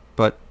sucks,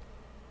 but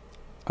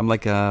I'm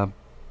like a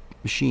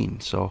machine.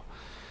 So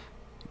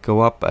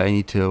go up. I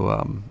need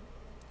to.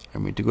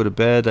 To go to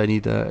bed, I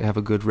need to have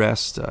a good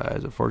rest.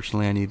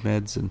 Unfortunately, I need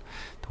meds, and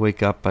to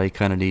wake up, I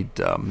kind of need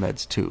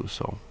meds too.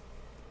 So,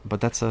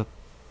 but it's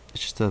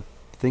just a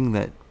thing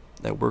that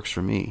works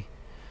for me,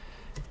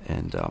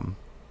 and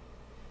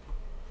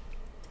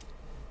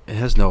it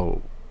has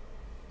no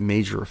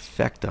major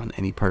effect on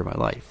any part of my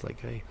life.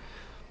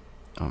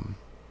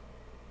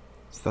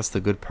 So that's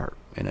the good part,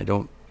 and I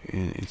don't.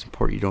 It's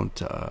important you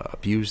don't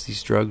abuse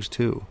these drugs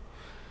too,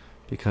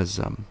 because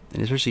and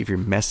especially if you're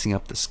messing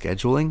up the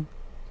scheduling.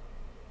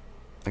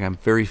 Like, I'm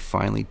very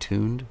finely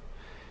tuned,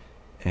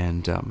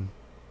 and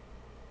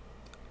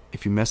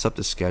if you mess up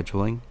the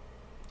scheduling,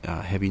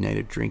 heavy night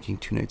of drinking,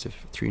 3 nights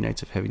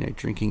of heavy night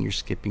drinking, you're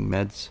skipping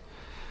meds,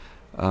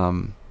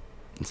 and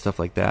stuff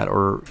like that,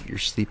 or you're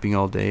sleeping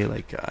all day.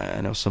 Like, I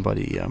know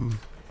somebody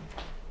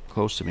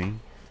close to me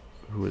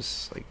who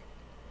was like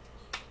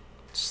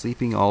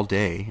sleeping all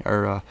day,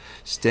 or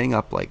staying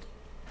up like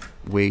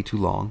way too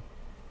long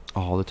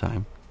all the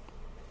time,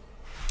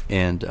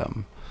 and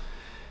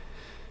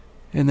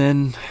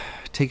then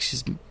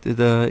takes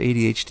the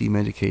ADHD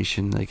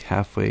medication like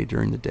halfway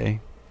during the day.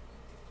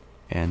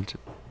 And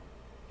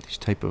these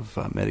type of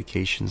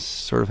medications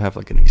sort of have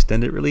like an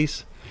extended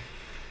release.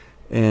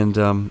 And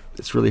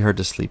it's really hard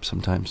to sleep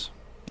sometimes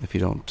if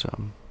you don't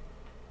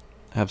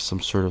have some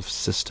sort of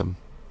system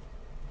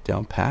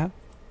down pat.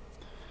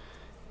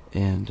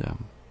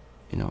 And,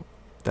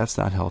 that's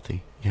not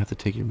healthy. You have to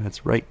take your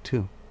meds right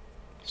too.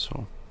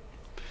 So,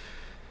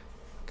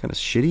 kind of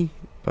shitty,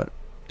 but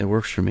it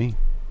works for me.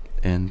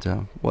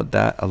 And what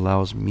that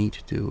allows me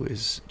to do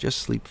is just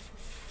sleep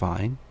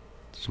fine.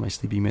 This is my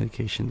sleeping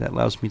medication. That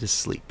allows me to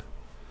sleep.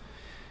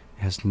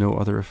 It has no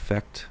other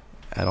effect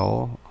at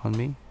all on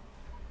me.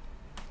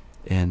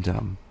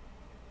 And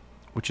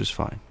which is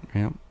fine.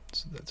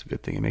 So that's a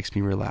good thing. It makes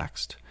me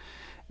relaxed.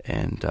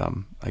 And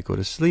I go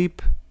to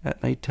sleep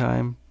at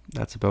nighttime.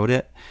 That's about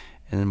it.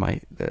 And then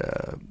my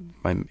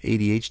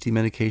ADHD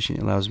medication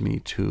allows me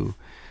to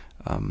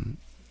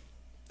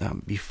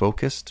be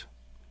focused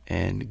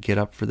and get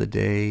up for the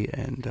day,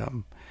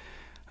 and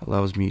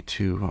allows me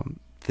to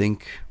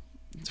think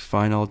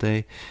fine all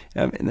day.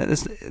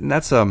 It's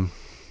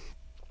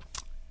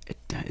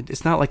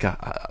not like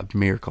a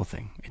miracle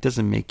thing. It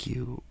doesn't make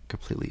you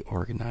completely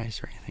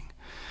organized or anything,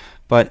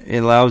 but it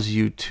allows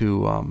you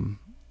to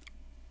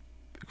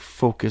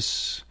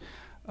focus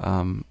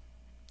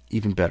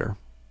even better,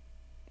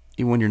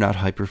 even when you're not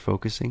hyper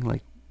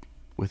focusing.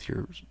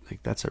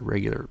 That's a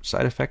regular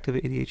side effect of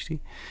ADHD.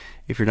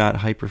 If you're not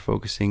hyper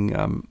focusing,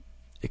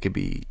 it could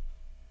be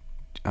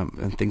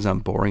and things on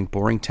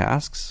boring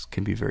tasks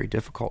can be very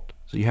difficult.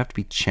 So you have to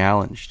be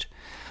challenged.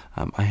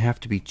 I have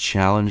to be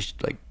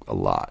challenged like a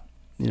lot.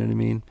 You know what I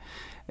mean?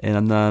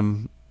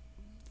 And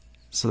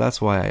so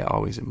that's why I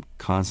always am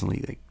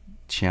constantly like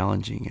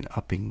challenging and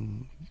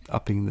upping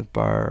the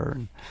bar,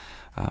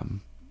 and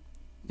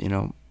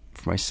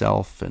for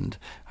myself, and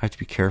I have to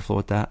be careful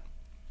with that.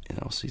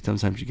 So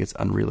sometimes you get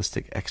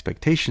unrealistic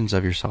expectations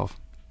of yourself,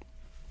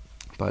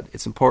 but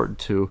it's important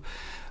to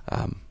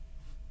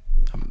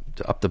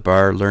up the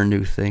bar, learn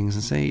new things,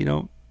 and say,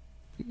 I'm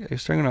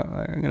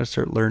gonna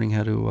start learning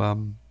how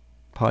to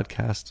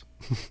podcast,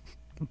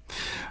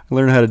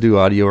 learn how to do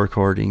audio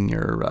recording,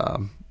 or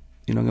I'm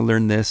gonna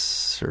learn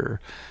this,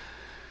 or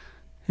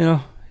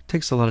it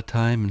takes a lot of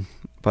time,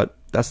 but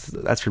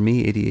that's for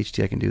me,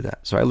 ADHD. I can do that.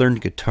 So I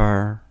learned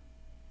guitar.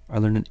 I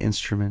learned an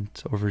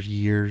instrument over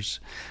years.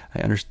 I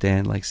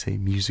understand, like, say,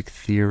 music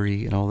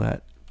theory and all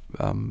that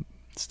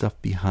stuff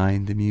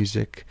behind the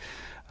music.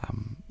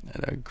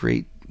 A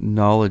great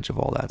knowledge of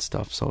all that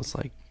stuff. So it's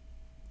like,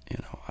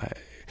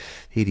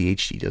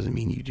 ADHD doesn't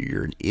mean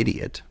you're an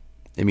idiot.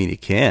 I mean,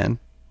 it can,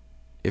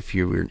 if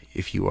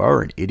you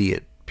are an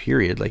idiot,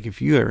 period. Like,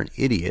 if you are an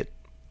idiot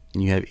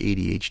and you have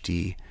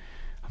ADHD,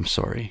 I'm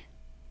sorry,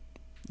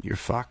 you're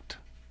fucked.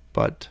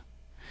 But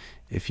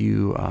if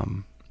you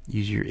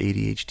use your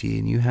ADHD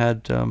and you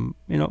had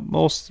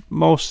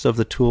most of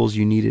the tools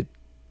you needed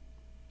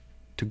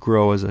to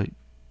grow as a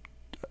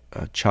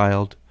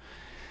child,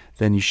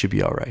 then you should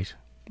be all right.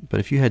 But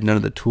if you had none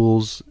of the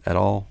tools at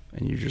all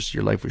and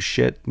your life was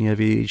shit and you have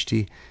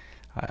ADHD,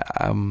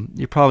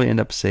 you probably end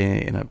up,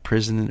 say, in a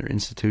prison or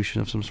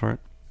institution of some sort.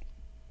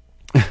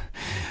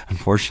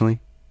 Unfortunately,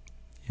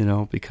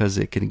 because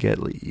it can get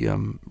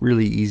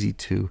really easy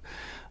to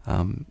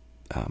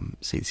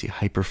say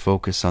hyper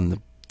focus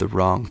on the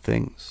wrong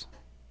things.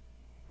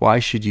 Why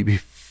should you be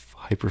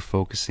hyper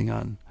focusing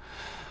on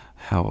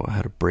how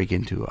to break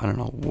into, I don't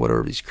know,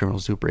 whatever these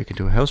criminals do, break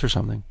into a house or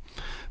something?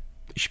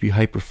 You should be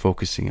hyper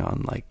focusing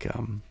on, like,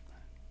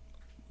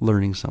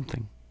 learning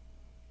something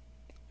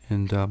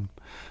and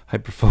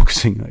hyper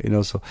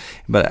focusing, so.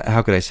 But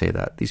how could I say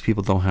that? These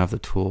people don't have the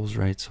tools,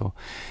 right? So,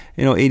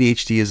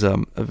 ADHD is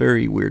a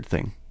very weird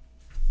thing,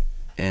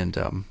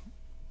 and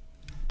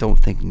don't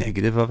think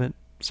negative of it.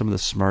 Some of the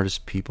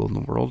smartest people in the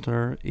world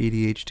are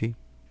ADHD,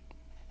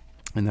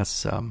 and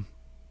that's I'm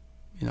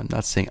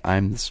not saying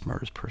I'm the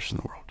smartest person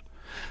in the world.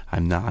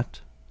 I'm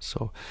not.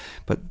 So,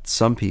 but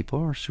some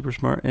people are super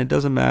smart, and it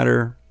doesn't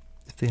matter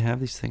if they have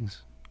these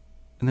things.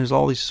 And there's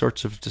all these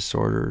sorts of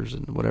disorders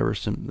and whatever,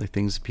 the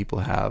things that people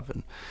have,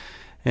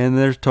 and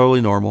they're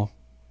totally normal,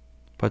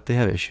 but they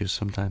have issues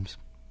sometimes.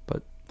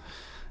 But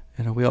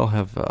we all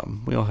have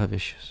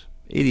issues.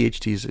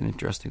 ADHD is an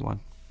interesting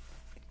one,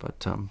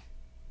 but I'm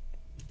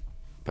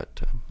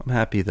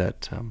happy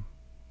that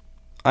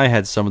I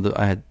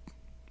had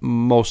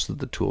most of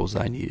the tools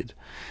I needed.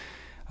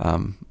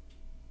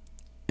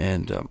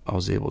 And I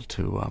was able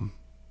to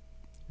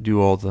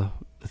do all the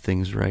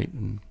things right.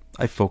 And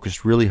I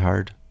focused really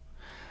hard.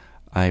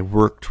 I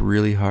worked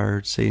really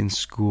hard, say in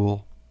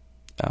school.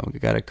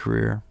 Got a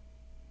career,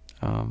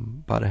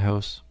 bought a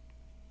house,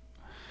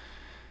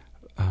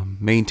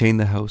 maintained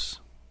the house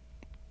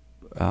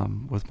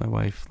with my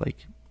wife.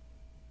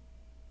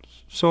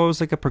 So it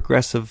was like a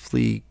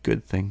progressively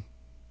good thing.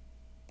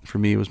 For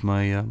me, it was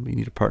you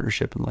need a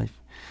partnership in life.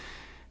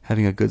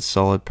 Having a good,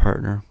 solid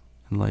partner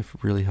in life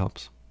really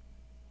helps.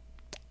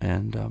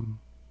 And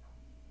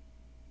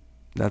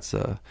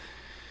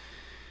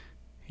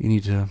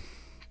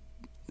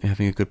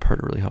having a good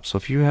partner really helps. So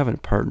if you have a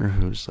partner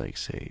who's, like,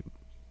 say,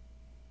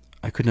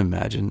 I couldn't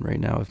imagine right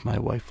now if my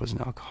wife was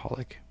an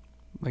alcoholic.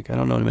 Like, I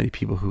don't know many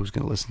people who's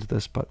going to listen to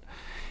this, but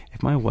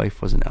if my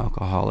wife was an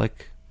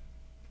alcoholic,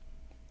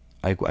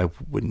 I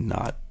would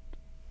not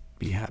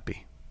be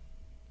happy,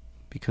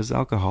 because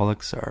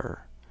alcoholics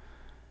are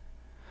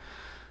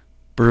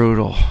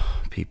brutal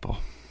people.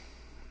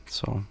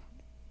 So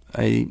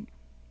and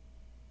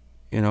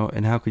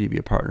how could you be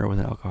a partner with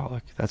an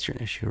alcoholic? That's your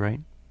issue,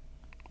 right?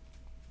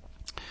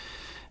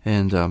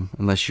 And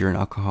unless you're an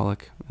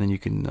alcoholic, then you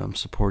can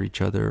support each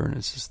other, and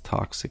it's this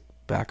toxic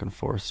back and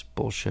forth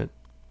bullshit.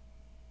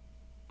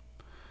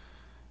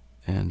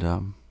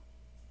 And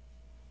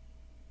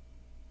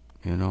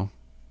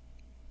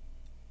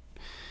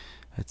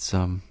it's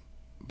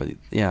but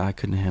yeah, I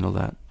couldn't handle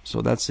that.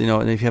 So that's,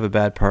 and if you have a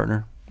bad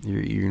partner,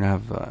 you're gonna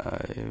have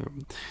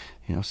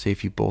say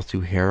if you both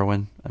do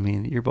heroin, I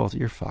mean,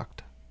 you're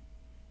fucked.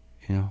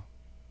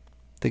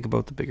 Think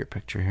about the bigger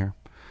picture here.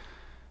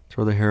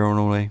 Throw the heroin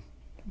away,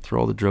 throw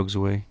all the drugs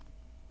away,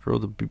 throw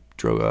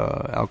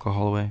the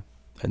alcohol away,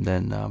 and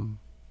then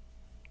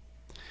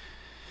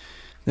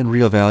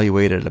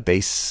reevaluate at a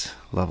base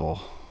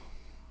level,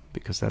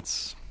 because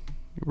that's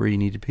where you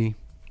need to be.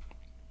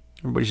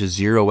 Everybody should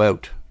zero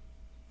out,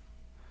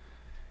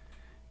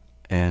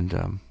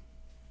 and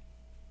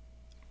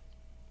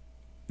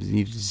you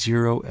need to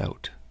zero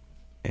out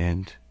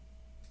and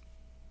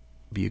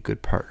be a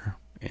good partner.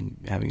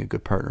 And having a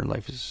good partner in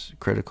life is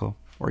critical,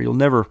 or you'll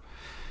never.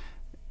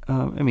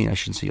 I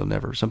shouldn't say you'll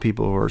never. Some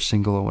people who are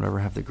single and whatever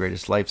have the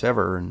greatest lives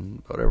ever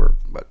and whatever.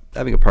 But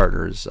having a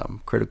partner is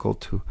critical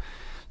to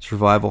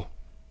survival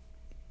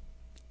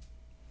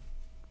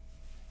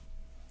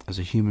as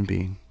a human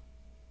being.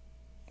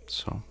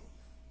 So,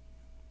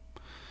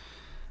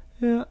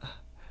 yeah,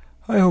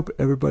 I hope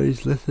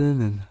everybody's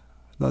listening and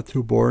not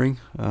too boring.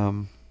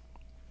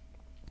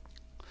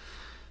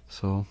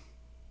 So,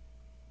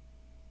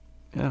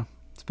 yeah.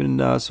 It's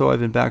been so I've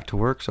been back to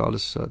work, so I'll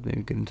just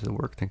maybe get into the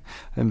work thing.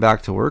 I've been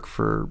back to work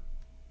for,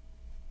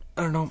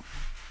 I don't know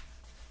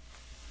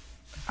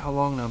how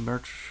long now,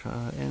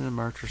 end of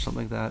March or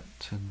something like that.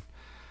 And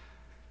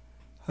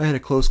I had a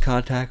close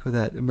contact with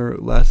that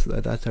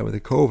at that time with the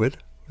COVID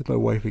with my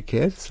wife and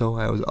kids, so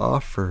I was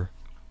off for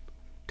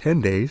 10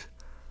 days.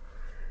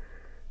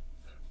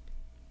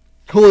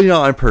 Totally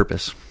not on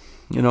purpose,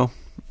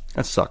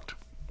 That sucked.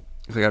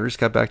 It's like I just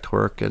got back to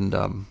work, and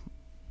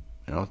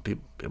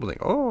people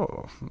think,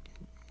 oh,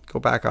 go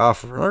back off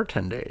for another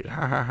 10 days.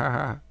 Ha ha ha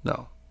ha.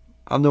 No,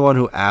 I'm the one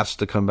who asked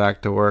to come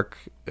back to work.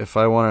 If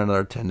I wanted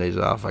another 10 days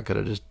off, I could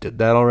have just did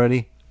that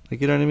already.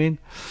 Like, you know what I mean?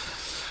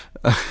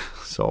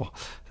 So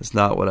it's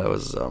not what I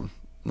was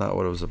not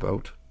what it was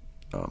about.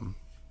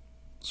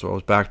 So I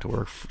was back to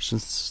work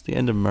since the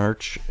end of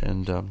March,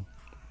 and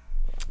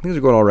things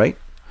are going all right.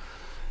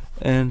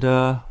 And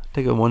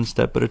take it one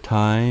step at a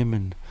time,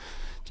 and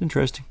it's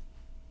interesting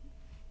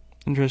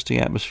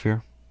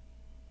atmosphere.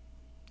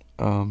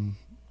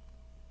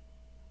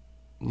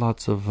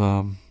 Lots of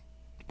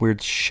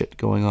weird shit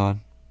going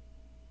on.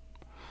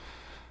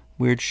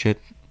 Weird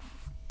shit,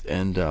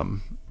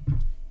 and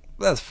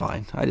that's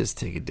fine. I just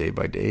take it day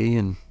by day,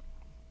 and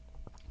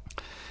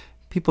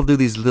people do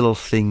these little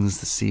things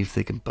to see if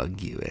they can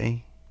bug you, eh?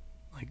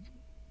 Like,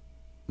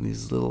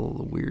 these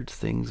little weird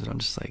things, and I'm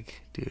just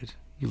like, dude,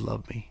 you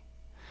love me.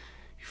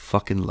 You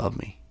fucking love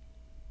me.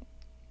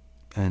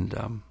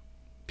 And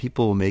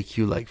people will make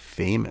you, like,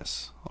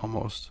 famous,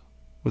 almost,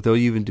 without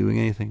you even doing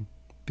anything.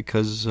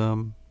 Because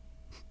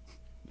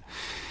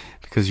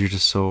you're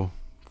just so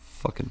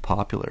fucking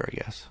popular, I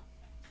guess.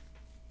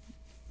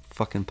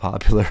 Fucking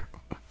popular.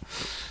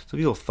 So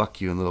people fuck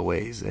you in little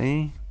ways,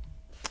 eh?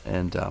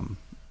 And, I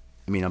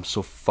mean, I'm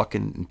so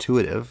fucking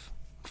intuitive,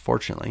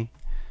 fortunately,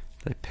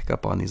 that I pick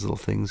up on these little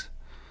things.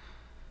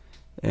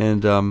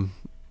 And, I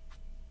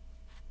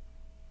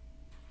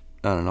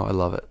don't know, I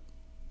love it.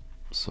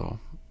 So,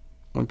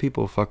 when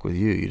people fuck with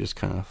you, you just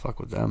kind of fuck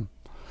with them.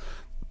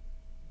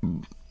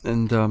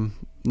 And,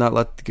 not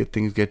let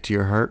things get to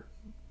your heart.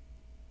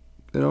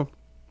 You know?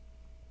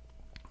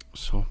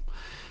 So,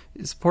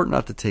 it's important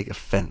not to take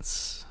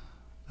offense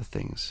to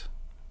things.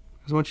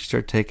 Because once you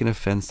start taking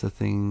offense to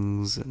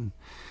things, and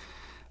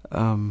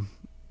then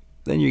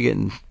you're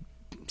getting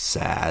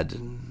sad,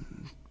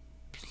 and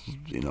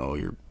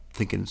you're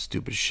thinking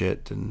stupid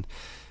shit, and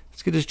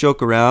it's good to just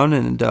joke around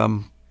and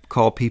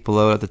call people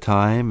out at the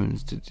time,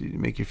 and to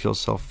make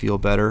yourself feel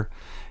better.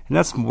 And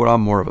that's what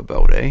I'm more of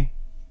about, eh?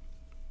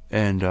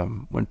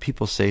 And when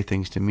people say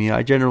things to me,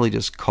 I generally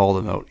just call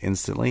them out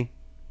instantly.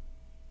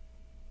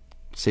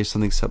 Say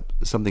something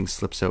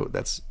slips out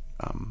that's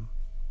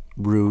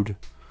rude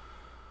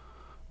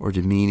or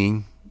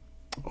demeaning,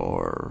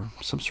 or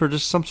some sort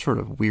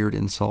of weird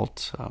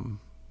insult.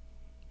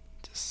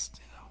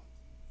 Just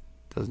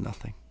does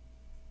nothing.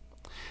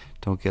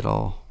 Don't get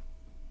all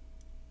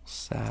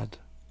sad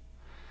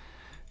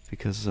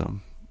because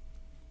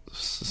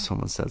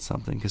someone said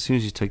something. Because as soon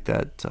as you take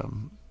that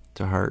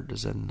to heart,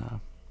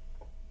 then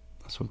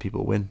that's when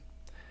people win.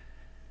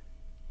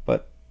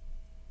 But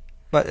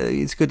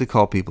it's good to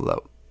call people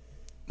out.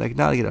 Like,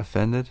 not to get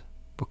offended,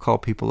 but call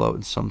people out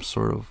in some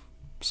sort of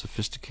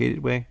sophisticated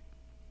way,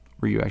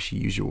 where you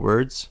actually use your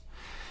words,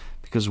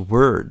 because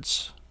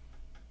words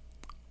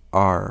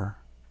are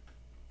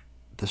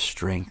the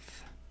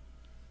strength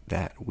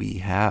that we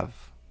have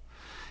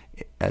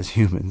as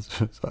humans.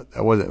 So I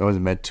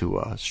wasn't meant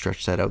to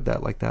stretch that out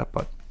like that,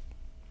 but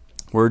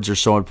words are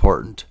so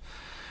important.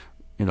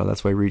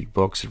 That's why reading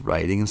books and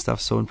writing and stuff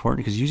is so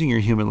important, because using your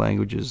human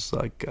language is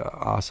like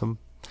awesome.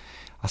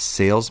 A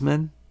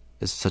salesman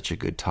is such a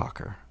good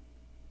talker.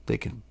 They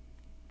can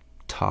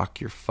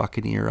talk your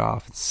fucking ear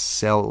off and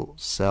sell,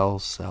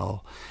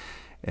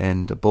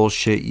 and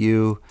bullshit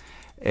you,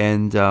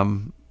 and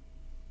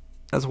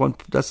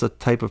that's a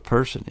type of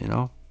person,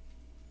 And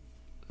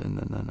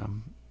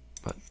then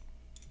but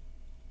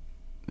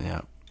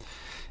yeah,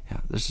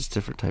 there's just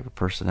different type of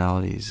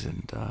personalities,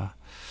 and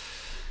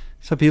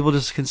some people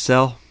just can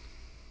sell,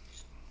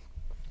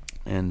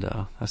 and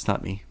that's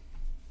not me.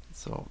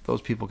 So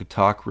those people can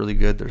talk really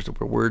good. There's the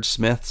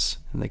wordsmiths,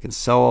 and they can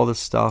sell all this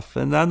stuff.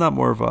 And I'm not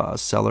more of a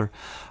seller.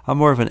 I'm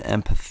more of an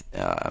empath.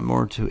 I'm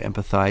more into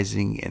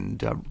empathizing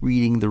and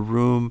reading the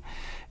room,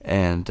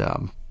 and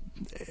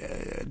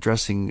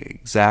addressing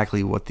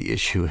exactly what the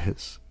issue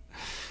is.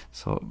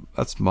 So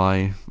that's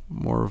my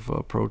more of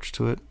approach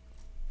to it.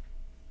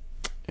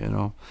 And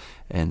I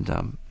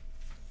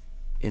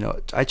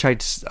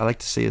like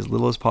to say as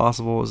little as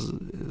possible,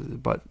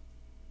 but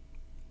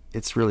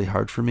it's really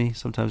hard for me.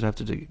 Sometimes I have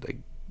to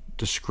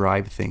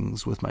describe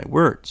things with my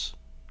words.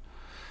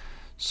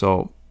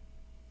 So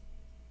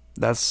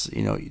that's,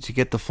 to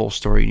get the full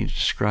story, you need to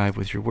describe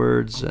with your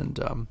words.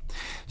 And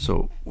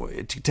so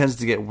it tends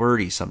to get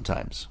wordy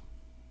sometimes.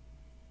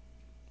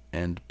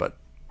 But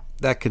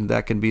that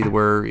can be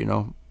where,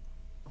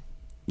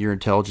 your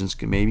intelligence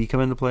can maybe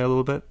come into play a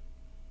little bit.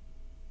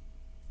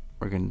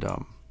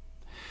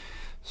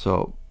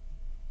 So,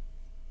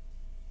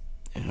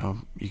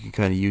 you can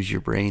kind of use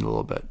your brain a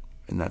little bit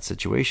in that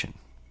situation.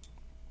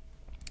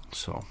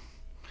 So,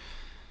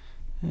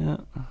 yeah.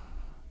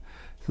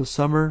 So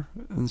summer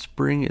and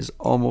spring is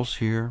almost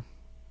here.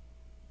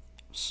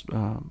 It's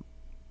going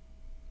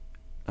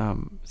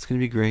to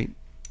be great.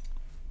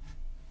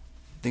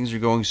 Things are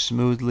going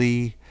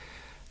smoothly.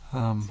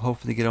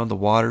 Hopefully get on the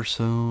water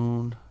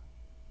soon.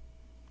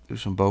 Do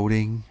some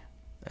boating.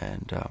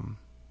 And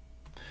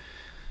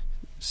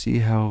see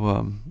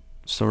how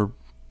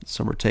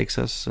summer takes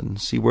us,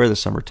 and see where the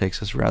summer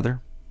takes us,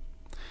 rather,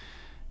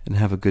 and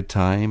have a good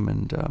time,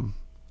 and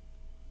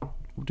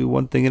we'll do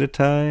one thing at a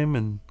time,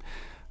 and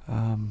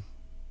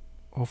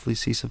hopefully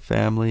see some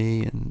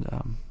family,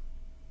 and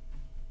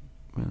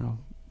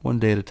one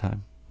day at a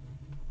time.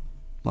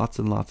 Lots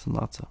and lots and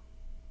lots of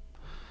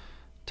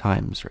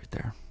times right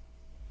there.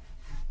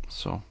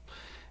 So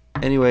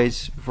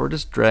anyways, before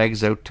this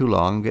drags out too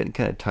long, I'm getting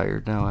kind of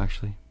tired now,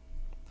 actually.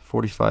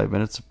 45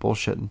 minutes of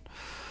bullshitting.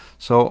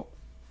 So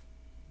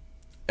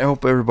I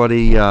hope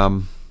everybody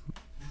has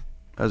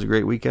a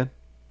great weekend.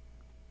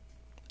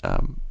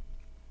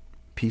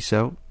 Peace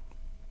out.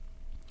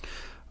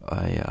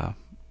 I'll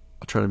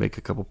try to make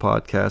a couple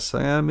podcasts.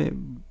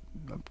 I'm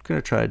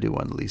going to try to do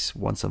one at least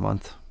once a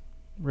month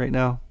right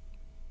now,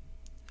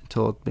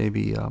 until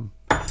maybe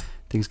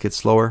things get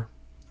slower.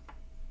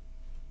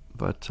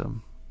 But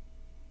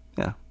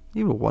yeah,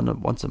 even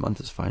once a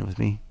month is fine with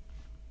me.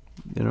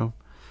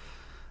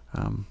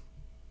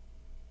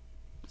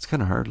 It's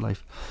kind of hard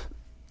life.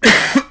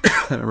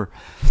 I remember.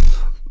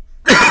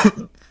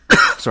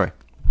 Sorry.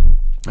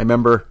 I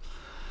remember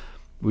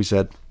we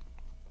said,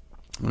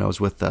 when I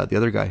was with the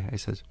other guy, I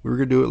said we were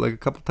gonna do it like a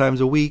couple times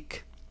a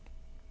week,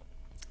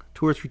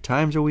 2 or 3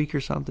 times a week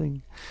or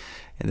something,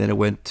 and then it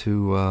went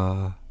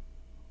to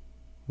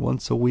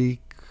once a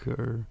week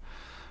or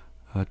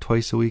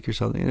twice a week or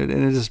something, and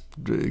it just,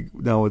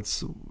 now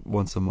it's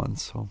once a month.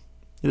 So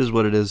it is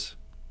what it is.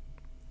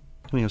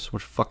 We have so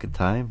much fucking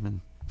time,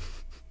 and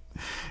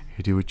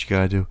you do what you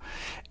gotta do.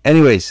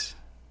 Anyways,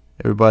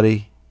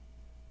 everybody,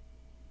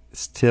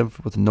 it's Tim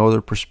with the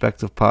Northern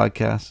Perspective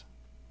Podcast.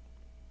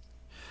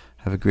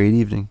 Have a great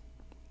evening.